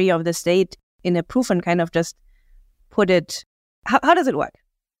history of the state in a proof and kind of just put it? How does it work?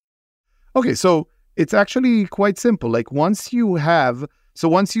 Okay, so it's actually quite simple. Like once you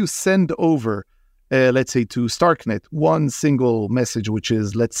send over, let's say to Starknet, one single message, which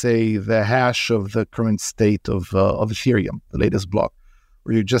is, let's say, the hash of the current state of Ethereum, the latest block,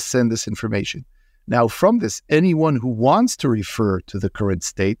 where you just send this information. Now, from this, anyone who wants to refer to the current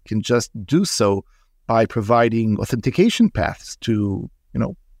state can just do so by providing authentication paths to,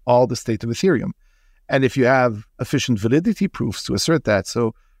 all the state of Ethereum. And if you have efficient validity proofs to assert that,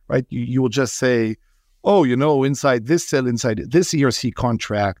 so, right, you will just say, oh, inside this cell, inside this ERC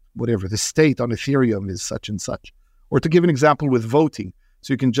contract, whatever, the state on Ethereum is such and such. Or to give an example with voting,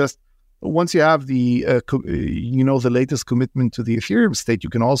 so you can just, once you have the, the latest commitment to the Ethereum state, you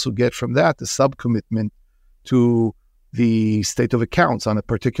can also get from that the sub-commitment to the state of accounts on a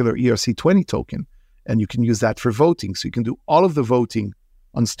particular ERC20 token. And you can use that for voting. So you can do all of the voting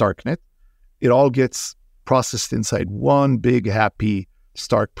on Starknet. It all gets processed inside one big, happy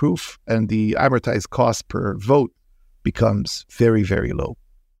Stark proof, and the amortized cost per vote becomes very, very low.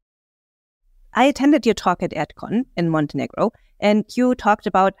 I attended your talk at AdCon in Montenegro, and you talked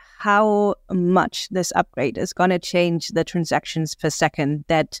about how much this upgrade is going to change the transactions per second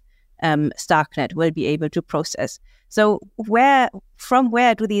that Starknet will be able to process. So from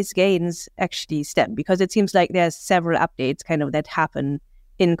where do these gains actually stem? Because it seems like there's several updates kind of that happen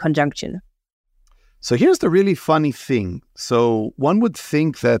in conjunction. So here's the really funny thing. So one would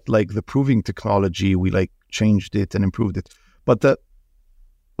think that like the proving technology, we like changed it and improved it. But the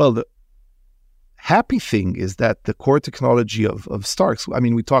happy thing is that the core technology of Starks, I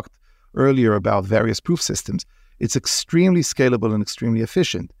mean, we talked earlier about various proof systems. It's extremely scalable and extremely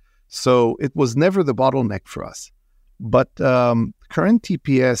efficient. So it was never the bottleneck for us. But current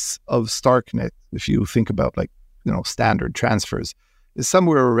TPS of Starknet, if you think about like, standard transfers, is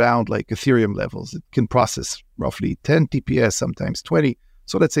somewhere around like Ethereum levels. It can process roughly 10 TPS, sometimes 20.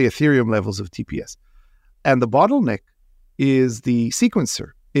 So let's say Ethereum levels of TPS. And the bottleneck is the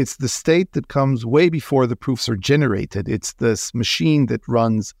sequencer. It's the state that comes way before the proofs are generated. It's this machine that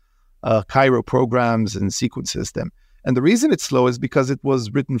runs Cairo programs and sequences them. And the reason it's slow is because it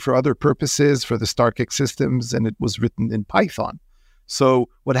was written for other purposes, for the Starknet systems, and it was written in Python. So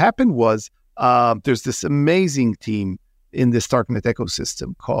what happened was there's this amazing team in the Starknet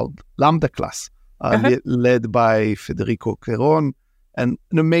ecosystem called Lambda Class, led by Federico Queron, and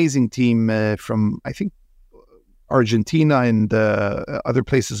an amazing team from, I think, Argentina and other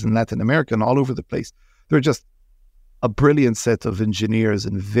places in Latin America and all over the place. They're just a brilliant set of engineers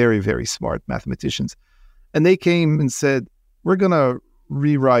and very, very smart mathematicians. And they came and said, we're going to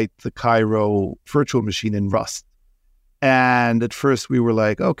rewrite the Cairo virtual machine in Rust. And at first we were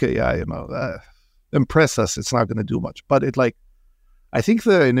like, okay, yeah, impress us. It's not going to do much. But I think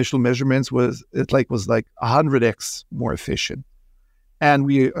the initial measurements was 100x more efficient. And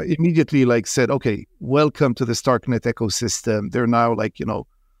we immediately said, okay, welcome to the Starknet ecosystem. They're now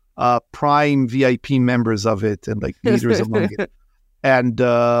prime VIP members of it and leaders among it. And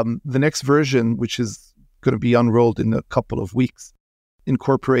the next version, which is going to be unrolled in a couple of weeks,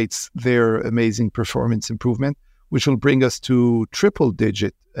 incorporates their amazing performance improvement, which will bring us to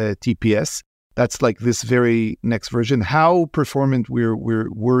triple-digit TPS. That's this very next version. How performant we're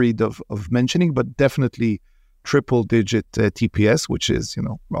worried of mentioning, but definitely triple-digit TPS, which is,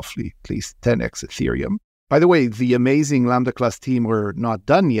 roughly at least 10x Ethereum. By the way, the amazing Lambda Class team were not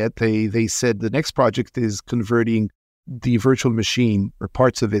done yet. They said the next project is converting the virtual machine or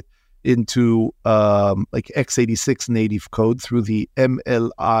parts of it into x86 native code through the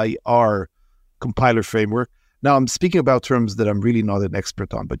MLIR compiler framework. Now, I'm speaking about terms that I'm really not an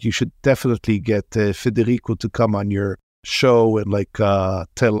expert on, but you should definitely get Federico to come on your show and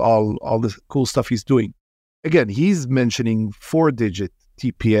tell all the cool stuff he's doing. Again, he's mentioning 4-digit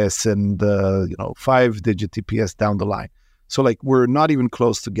TPS and 5-digit TPS down the line. So we're not even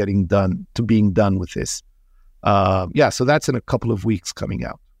close to being done with this. So that's in a couple of weeks coming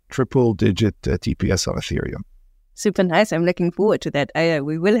out. Triple-digit TPS on Ethereum. Super nice. I'm looking forward to that.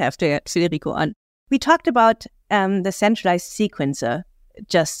 We will have to get Federico on. We talked about the centralized sequencer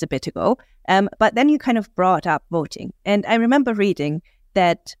just a bit ago, but then you kind of brought up voting. And I remember reading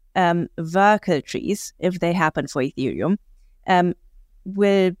that Verkle trees, if they happen for Ethereum,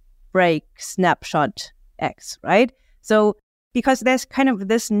 will break snapshot X, right? So because there's kind of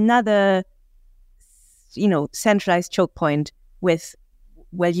this another, centralized choke point with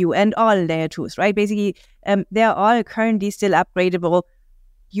you and all layer 2s, right? Basically, they're all currently still upgradable,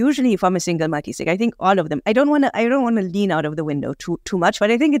 usually from a single multisig. I think all of them. I don't want to lean out of the window too much,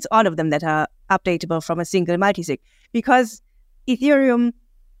 but I think it's all of them that are updatable from a single multisig because Ethereum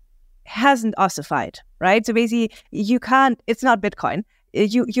hasn't ossified, right? So basically, you can't. It's not Bitcoin.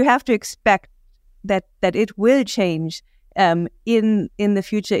 You have to expect that it will change in the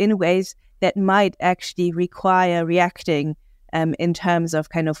future in ways that might actually require reacting in terms of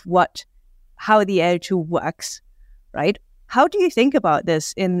kind of how the L2 works, right? How do you think about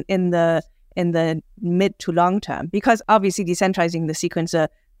this in the mid to long term? Because obviously decentralizing the sequencer,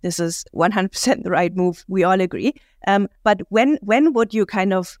 this is 100% the right move. We all agree. But when would you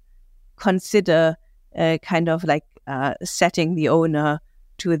kind of consider setting the owner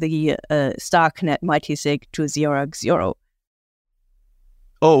to the Starknet multisig to 0x0?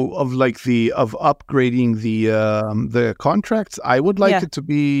 Oh, of upgrading the contracts. I would like it to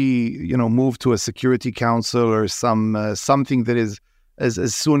be, moved to a security council or something that is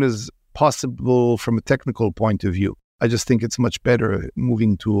as soon as possible from a technical point of view. I just think it's much better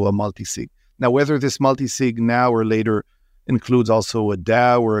moving to a multisig. Now, whether this multisig now or later includes also a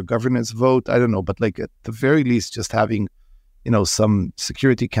DAO or a governance vote, I don't know. But at the very least, just having, some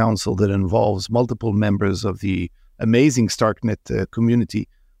security council that involves multiple members of the amazing Starknet community,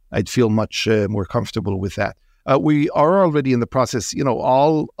 I'd feel much more comfortable with that. We are already in the process,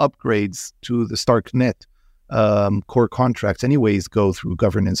 all upgrades to the Starknet core contracts anyways go through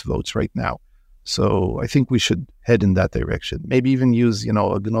governance votes right now. So I think we should head in that direction. Maybe even use, a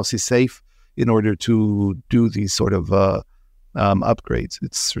Gnosis Safe in order to do these sort of upgrades.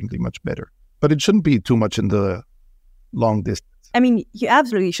 It's certainly much better. But it shouldn't be too much in the long distance. I mean, you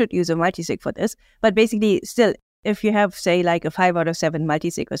absolutely should use a multisig for this. But basically, still, if you have, say, a 5 out of 7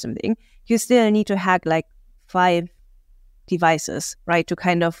 multisig or something, you still need to hack 5 devices, right? To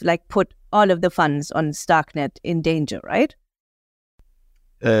kind of put all of the funds on Starknet in danger, right?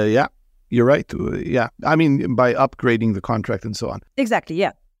 Yeah. You're right. Yeah. I mean, by upgrading the contract and so on. Exactly.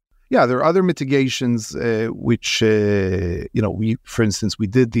 Yeah. Yeah, there are other mitigations which, for instance, we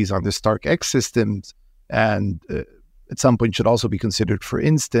did these on the Starknet systems, and at some point should also be considered. For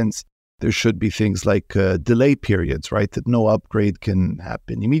instance, there should be things like delay periods, right? That no upgrade can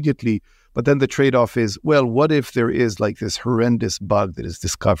happen immediately. But then the trade-off is, well, what if there is like this horrendous bug that is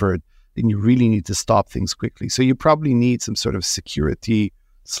discovered, then you really need to stop things quickly. So you probably need some sort of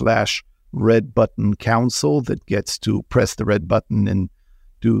security/red button council that gets to press the red button and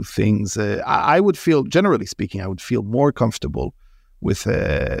do things. I would feel, generally speaking, I would feel more comfortable with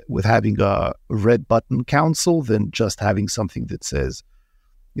having a red button council than just having something that says,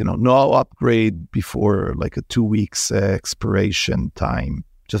 no upgrade before like a 2 weeks expiration time.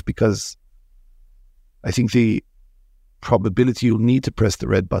 Just because I think the probability you'll need to press the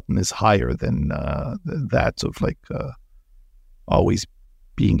red button is higher than that of like always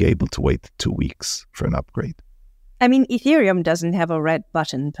being able to wait 2 weeks for an upgrade. I mean, Ethereum doesn't have a red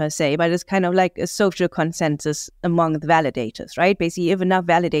button per se, but it's kind of like a social consensus among the validators, right? Basically, if enough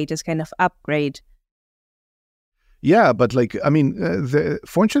validators kind of upgrade. Yeah, but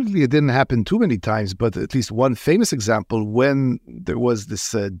fortunately, it didn't happen too many times, but at least one famous example when there was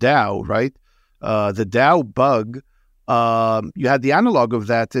this DAO, right? The DAO bug, you had the analog of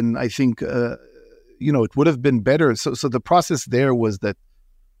that, and I think, it would have been better. So the process there was that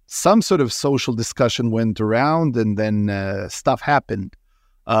some sort of social discussion went around, and then stuff happened.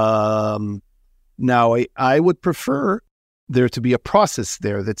 Now, I would prefer there to be a process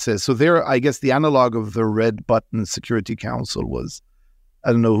there that says, so there, I guess the analog of the red button Security Council was,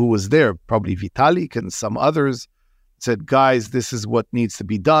 I don't know who was there, probably Vitalik and some others said, guys, this is what needs to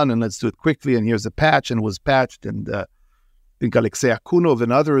be done, and let's do it quickly, and here's a patch, and it was patched, and I think Alexei Akunov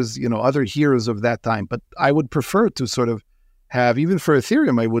and others, other heroes of that time. But I would prefer to sort of have, even for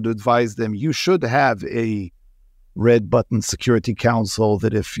Ethereum, I would advise them, you should have a red button Security Council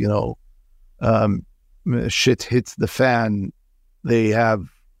that if, shit hits the fan, they have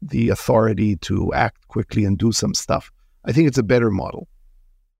the authority to act quickly and do some stuff. I think it's a better model.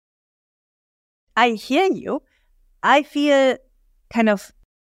 I hear you. I feel kind of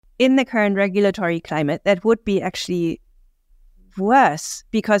in the current regulatory climate, that would be actually worse,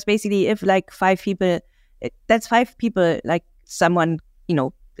 because basically if like 5 people, that's 5 people like someone,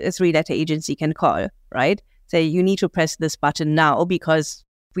 a 3-letter agency can call, right? Say, you need to press this button now because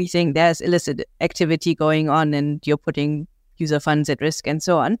we think there's illicit activity going on and you're putting user funds at risk and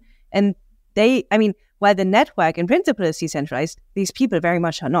so on. And while the network in principle is decentralized, these people very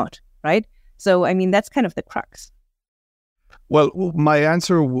much are not, right? So, that's kind of the crux. Well, my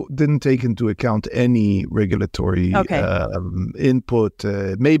answer didn't take into account any regulatory input.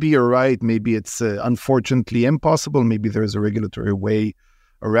 Maybe you're right. Maybe it's unfortunately impossible. Maybe there's a regulatory way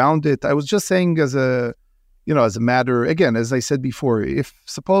around it. I was just saying as a matter, again, as I said before, if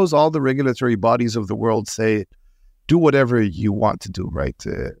suppose all the regulatory bodies of the world say, do whatever you want to do, right?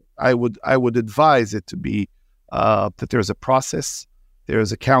 I would advise it to be that there's a process,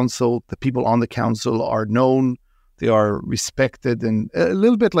 there's a council, the people on the council are known, they are respected, and a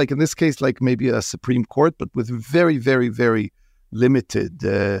little bit like in this case, like maybe a Supreme Court, but with very, very, very limited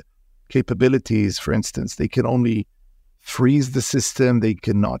capabilities. For instance, they can only freeze the system, they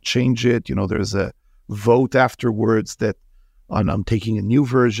cannot change it. There's a vote afterwards that I'm taking a new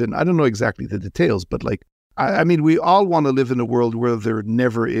version. I don't know exactly the details, but we all want to live in a world where there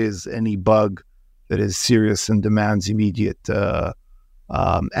never is any bug that is serious and demands immediate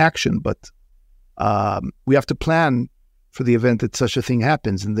action. But we have to plan for the event that such a thing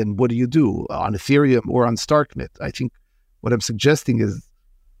happens. And then what do you do on Ethereum or on Starknet? I think what I'm suggesting is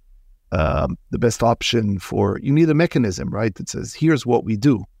the best option you need a mechanism, right? That says, here's what we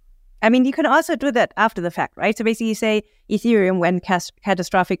do. You can also do that after the fact, right? So basically you say Ethereum went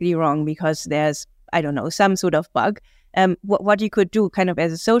catastrophically wrong because there's, I don't know, some sort of bug. What you could do kind of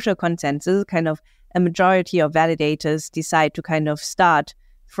as a social consensus, kind of a majority of validators decide to kind of start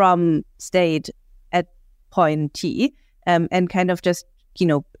from state at point T and kind of just,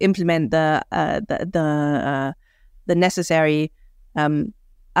 implement the necessary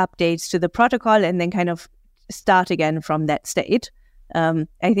updates to the protocol and then kind of start again from that state. I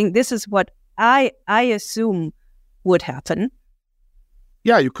think this is what I assume would happen.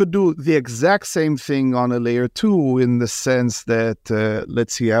 Yeah, you could do the exact same thing on a layer 2 in the sense that,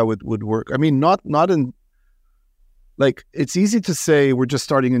 let's see how it would work. Not in, it's easy to say we're just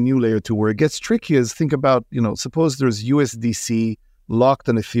starting a new layer 2. Where it gets tricky is think about, suppose there's USDC locked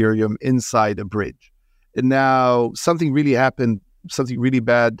on Ethereum inside a bridge. And now something really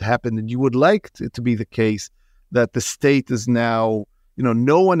bad happened, and you would like it to be the case that the state is now,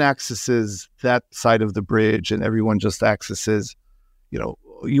 no one accesses that side of the bridge and everyone just accesses,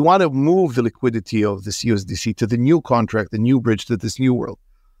 you want to move the liquidity of this USDC to the new contract, the new bridge, to this new world.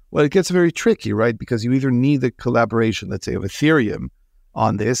 Well, it gets very tricky, right? Because you either need the collaboration, let's say, of Ethereum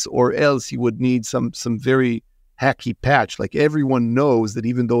on this, or else you would need some very hacky patch. Like everyone knows that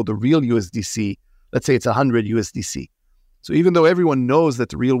even though the real USDC, let's say it's 100 USDC. So even though everyone knows that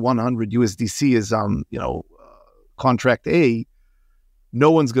the real 100 USDC is on, contract A,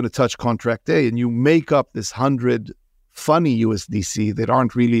 no one's going to touch contract A. And you make up this 100 funny USDC that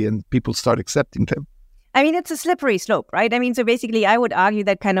aren't really, and people start accepting them. I mean, it's a slippery slope, right? I mean, so basically, I would argue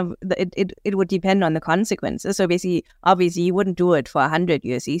that kind of it would depend on the consequences. So basically, obviously, you wouldn't do it for 100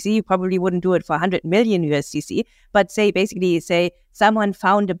 USDC. You probably wouldn't do it for 100 million USDC. But say someone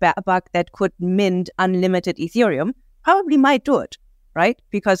found a bug that could mint unlimited Ethereum, probably might do it, right?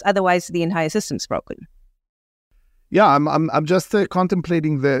 Because otherwise, the entire system's broken. Yeah, I'm just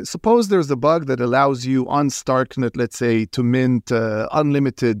contemplating suppose there's a bug that allows you on Starknet, let's say, to mint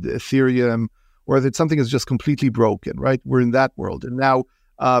unlimited Ethereum, or that something is just completely broken, right? We're in that world. And now,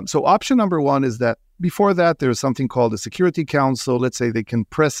 so option number one is that before that, there's something called a security council. Let's say they can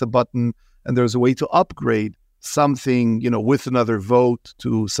press a button and there's a way to upgrade something, with another vote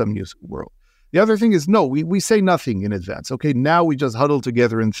to some new world. The other thing is, no, we say nothing in advance. Okay, now we just huddle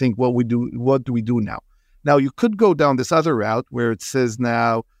together and think, what do we do now? Now, you could go down this other route where it says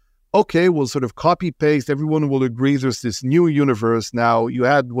now, okay, we'll sort of copy paste. Everyone will agree there's this new universe. Now you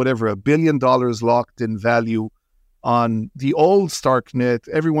had whatever, $1 billion locked in value on the old Starknet.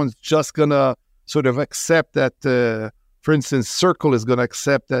 Everyone's just going to sort of accept that, for instance, Circle is going to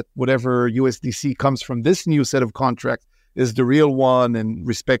accept that whatever USDC comes from this new set of contracts is the real one and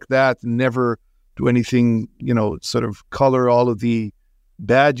respect that and never do anything, sort of color all of the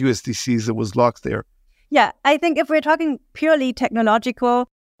bad USDCs that was locked there. Yeah, I think if we're talking purely technological,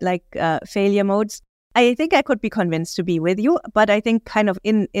 like failure modes, I think I could be convinced to be with you. But I think kind of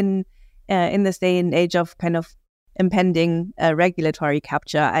in this day and age of kind of impending regulatory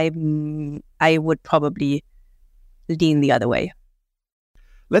capture, I would probably lean the other way.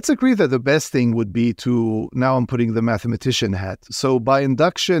 Let's agree that the best thing would be to, now I'm putting the mathematician hat. So by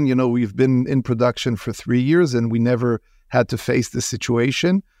induction, we've been in production for 3 years and we never had to face this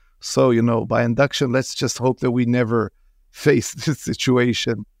situation. So, by induction, let's just hope that we never face this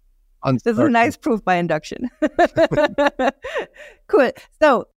situation. This is a nice proof by induction. Cool.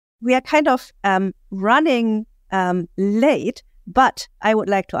 So we are kind of running late, but I would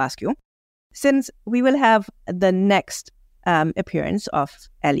like to ask you, since we will have the next appearance of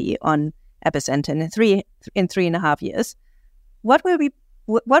Eli on Epicenter in 3.5 years, what will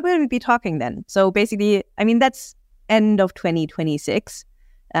we be talking then? So basically, I mean, that's end of 2026.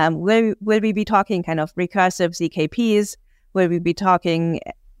 Will we be talking kind of recursive ZKPs? Will we be talking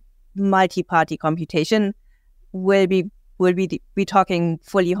multi-party computation? Will we be talking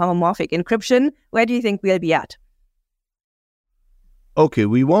fully homomorphic encryption? Where do you think we'll be at? Okay,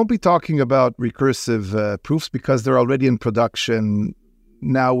 we won't be talking about recursive proofs because they're already in production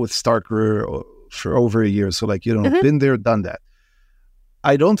now with Starker for over a year. So been there, done that.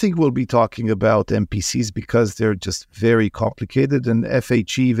 I don't think we'll be talking about MPCs because they're just very complicated, and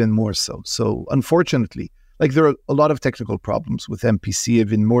FHE even more so. So unfortunately, there are a lot of technical problems with MPC,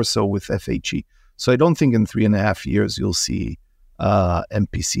 even more so with FHE. So I don't think in 3.5 years you'll see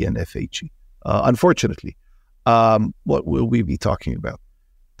MPC and FHE. Unfortunately, what will we be talking about?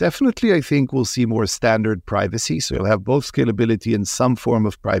 Definitely, I think we'll see more standard privacy. So you'll have both scalability and some form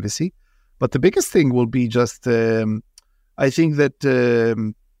of privacy. But the biggest thing will be just... I think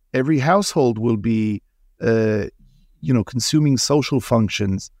that every household will be, consuming social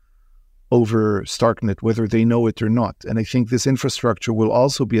functions over Starknet, whether they know it or not. And I think this infrastructure will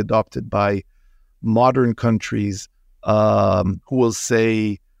also be adopted by modern countries who will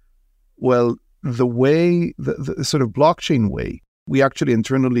say, well, the way, the sort of blockchain way, we actually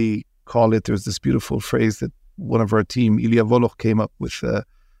internally call it, there's this beautiful phrase that one of our team, Ilya Voloch, came up with,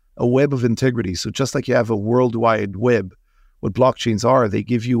 a web of integrity. So just like you have a worldwide web, what blockchains are, they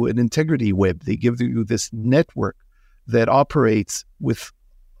give you an integrity web. They give you this network that operates with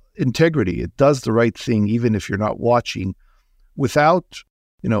integrity. It does the right thing, even if you're not watching, without,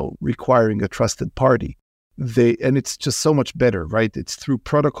 requiring a trusted party. And it's just so much better, right? It's through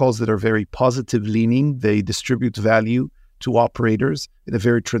protocols that are very positive leaning. They distribute value to operators in a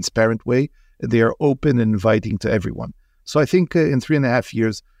very transparent way. They are open and inviting to everyone. So I think in 3.5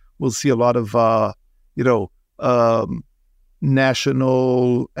 years, we'll see a lot of,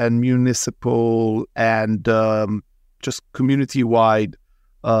 national and municipal and just community-wide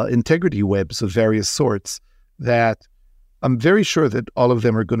integrity webs of various sorts that I'm very sure that all of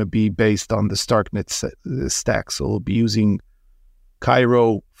them are going to be based on the Starknet stack. So we'll be using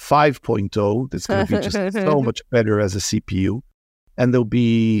Cairo 5.0. That's going to be just so much better as a CPU. And they'll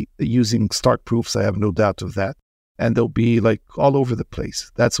be using Stark proofs. I have no doubt of that. And they'll be like all over the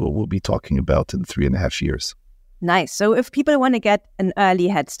place. That's what we'll be talking about in 3.5 years. Nice. So if people want to get an early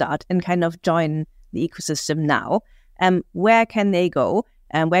head start and kind of join the ecosystem now, where can they go?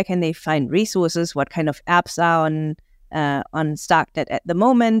 And where can they find resources? What kind of apps are on Starknet at the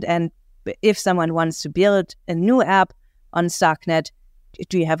moment? And if someone wants to build a new app on Starknet,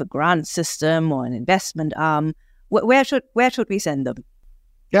 do you have a grant system or an investment arm? Where should we send them?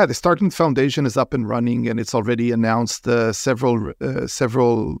 Yeah, the Starknet Foundation is up and running, and it's already announced several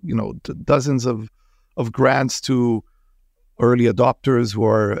dozens of grants to early adopters who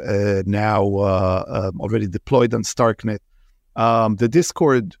are now already deployed on Starknet. The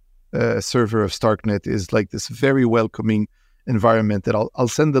Discord server of Starknet is like this very welcoming environment that I'll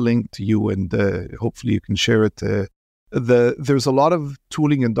send the link to you, and hopefully you can share it. There's a lot of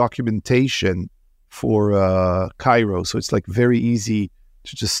tooling and documentation for Cairo, so it's like very easy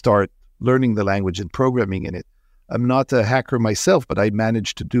to just start learning the language and programming in it. I'm not a hacker myself, but I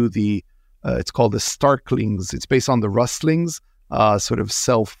managed to do it's called the Starklings. It's based on the Rustlings, sort of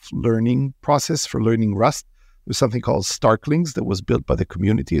self-learning process for learning Rust. There's something called Starklings that was built by the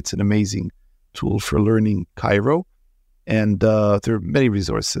community. It's an amazing tool for learning Cairo. And there are many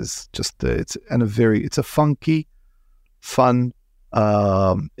resources. It's a funky, fun,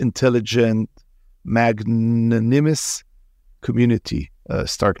 intelligent, magnanimous community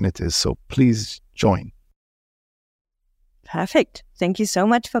Starknet is. So please join. Perfect. Thank you so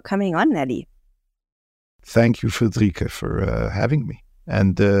much for coming on, Eli. Thank you, Friederike, for having me.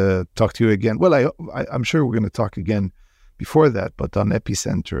 And talk to you again. Well, I'm sure we're going to talk again before that, but on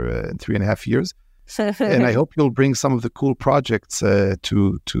Epicenter in 3.5 years. And I hope you'll bring some of the cool projects to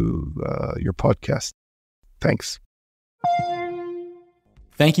your podcast. Thanks.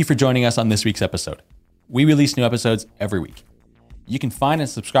 Thank you for joining us on this week's episode. We release new episodes every week. You can find and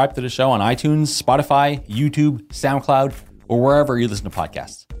subscribe to the show on iTunes, Spotify, YouTube, SoundCloud, or wherever you listen to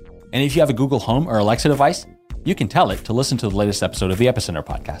podcasts. And if you have a Google Home or Alexa device, you can tell it to listen to the latest episode of the Epicenter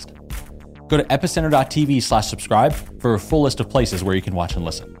podcast. Go to epicenter.tv/subscribe for a full list of places where you can watch and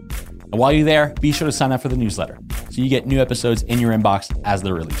listen. And while you're there, be sure to sign up for the newsletter so you get new episodes in your inbox as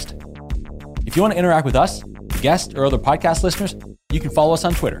they're released. If you want to interact with us, the guests, or other podcast listeners, you can follow us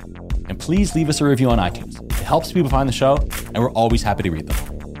on Twitter. And please leave us a review on iTunes. It helps people find the show, and we're always happy to read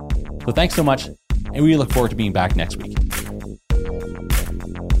them. So thanks so much, and we look forward to being back next week.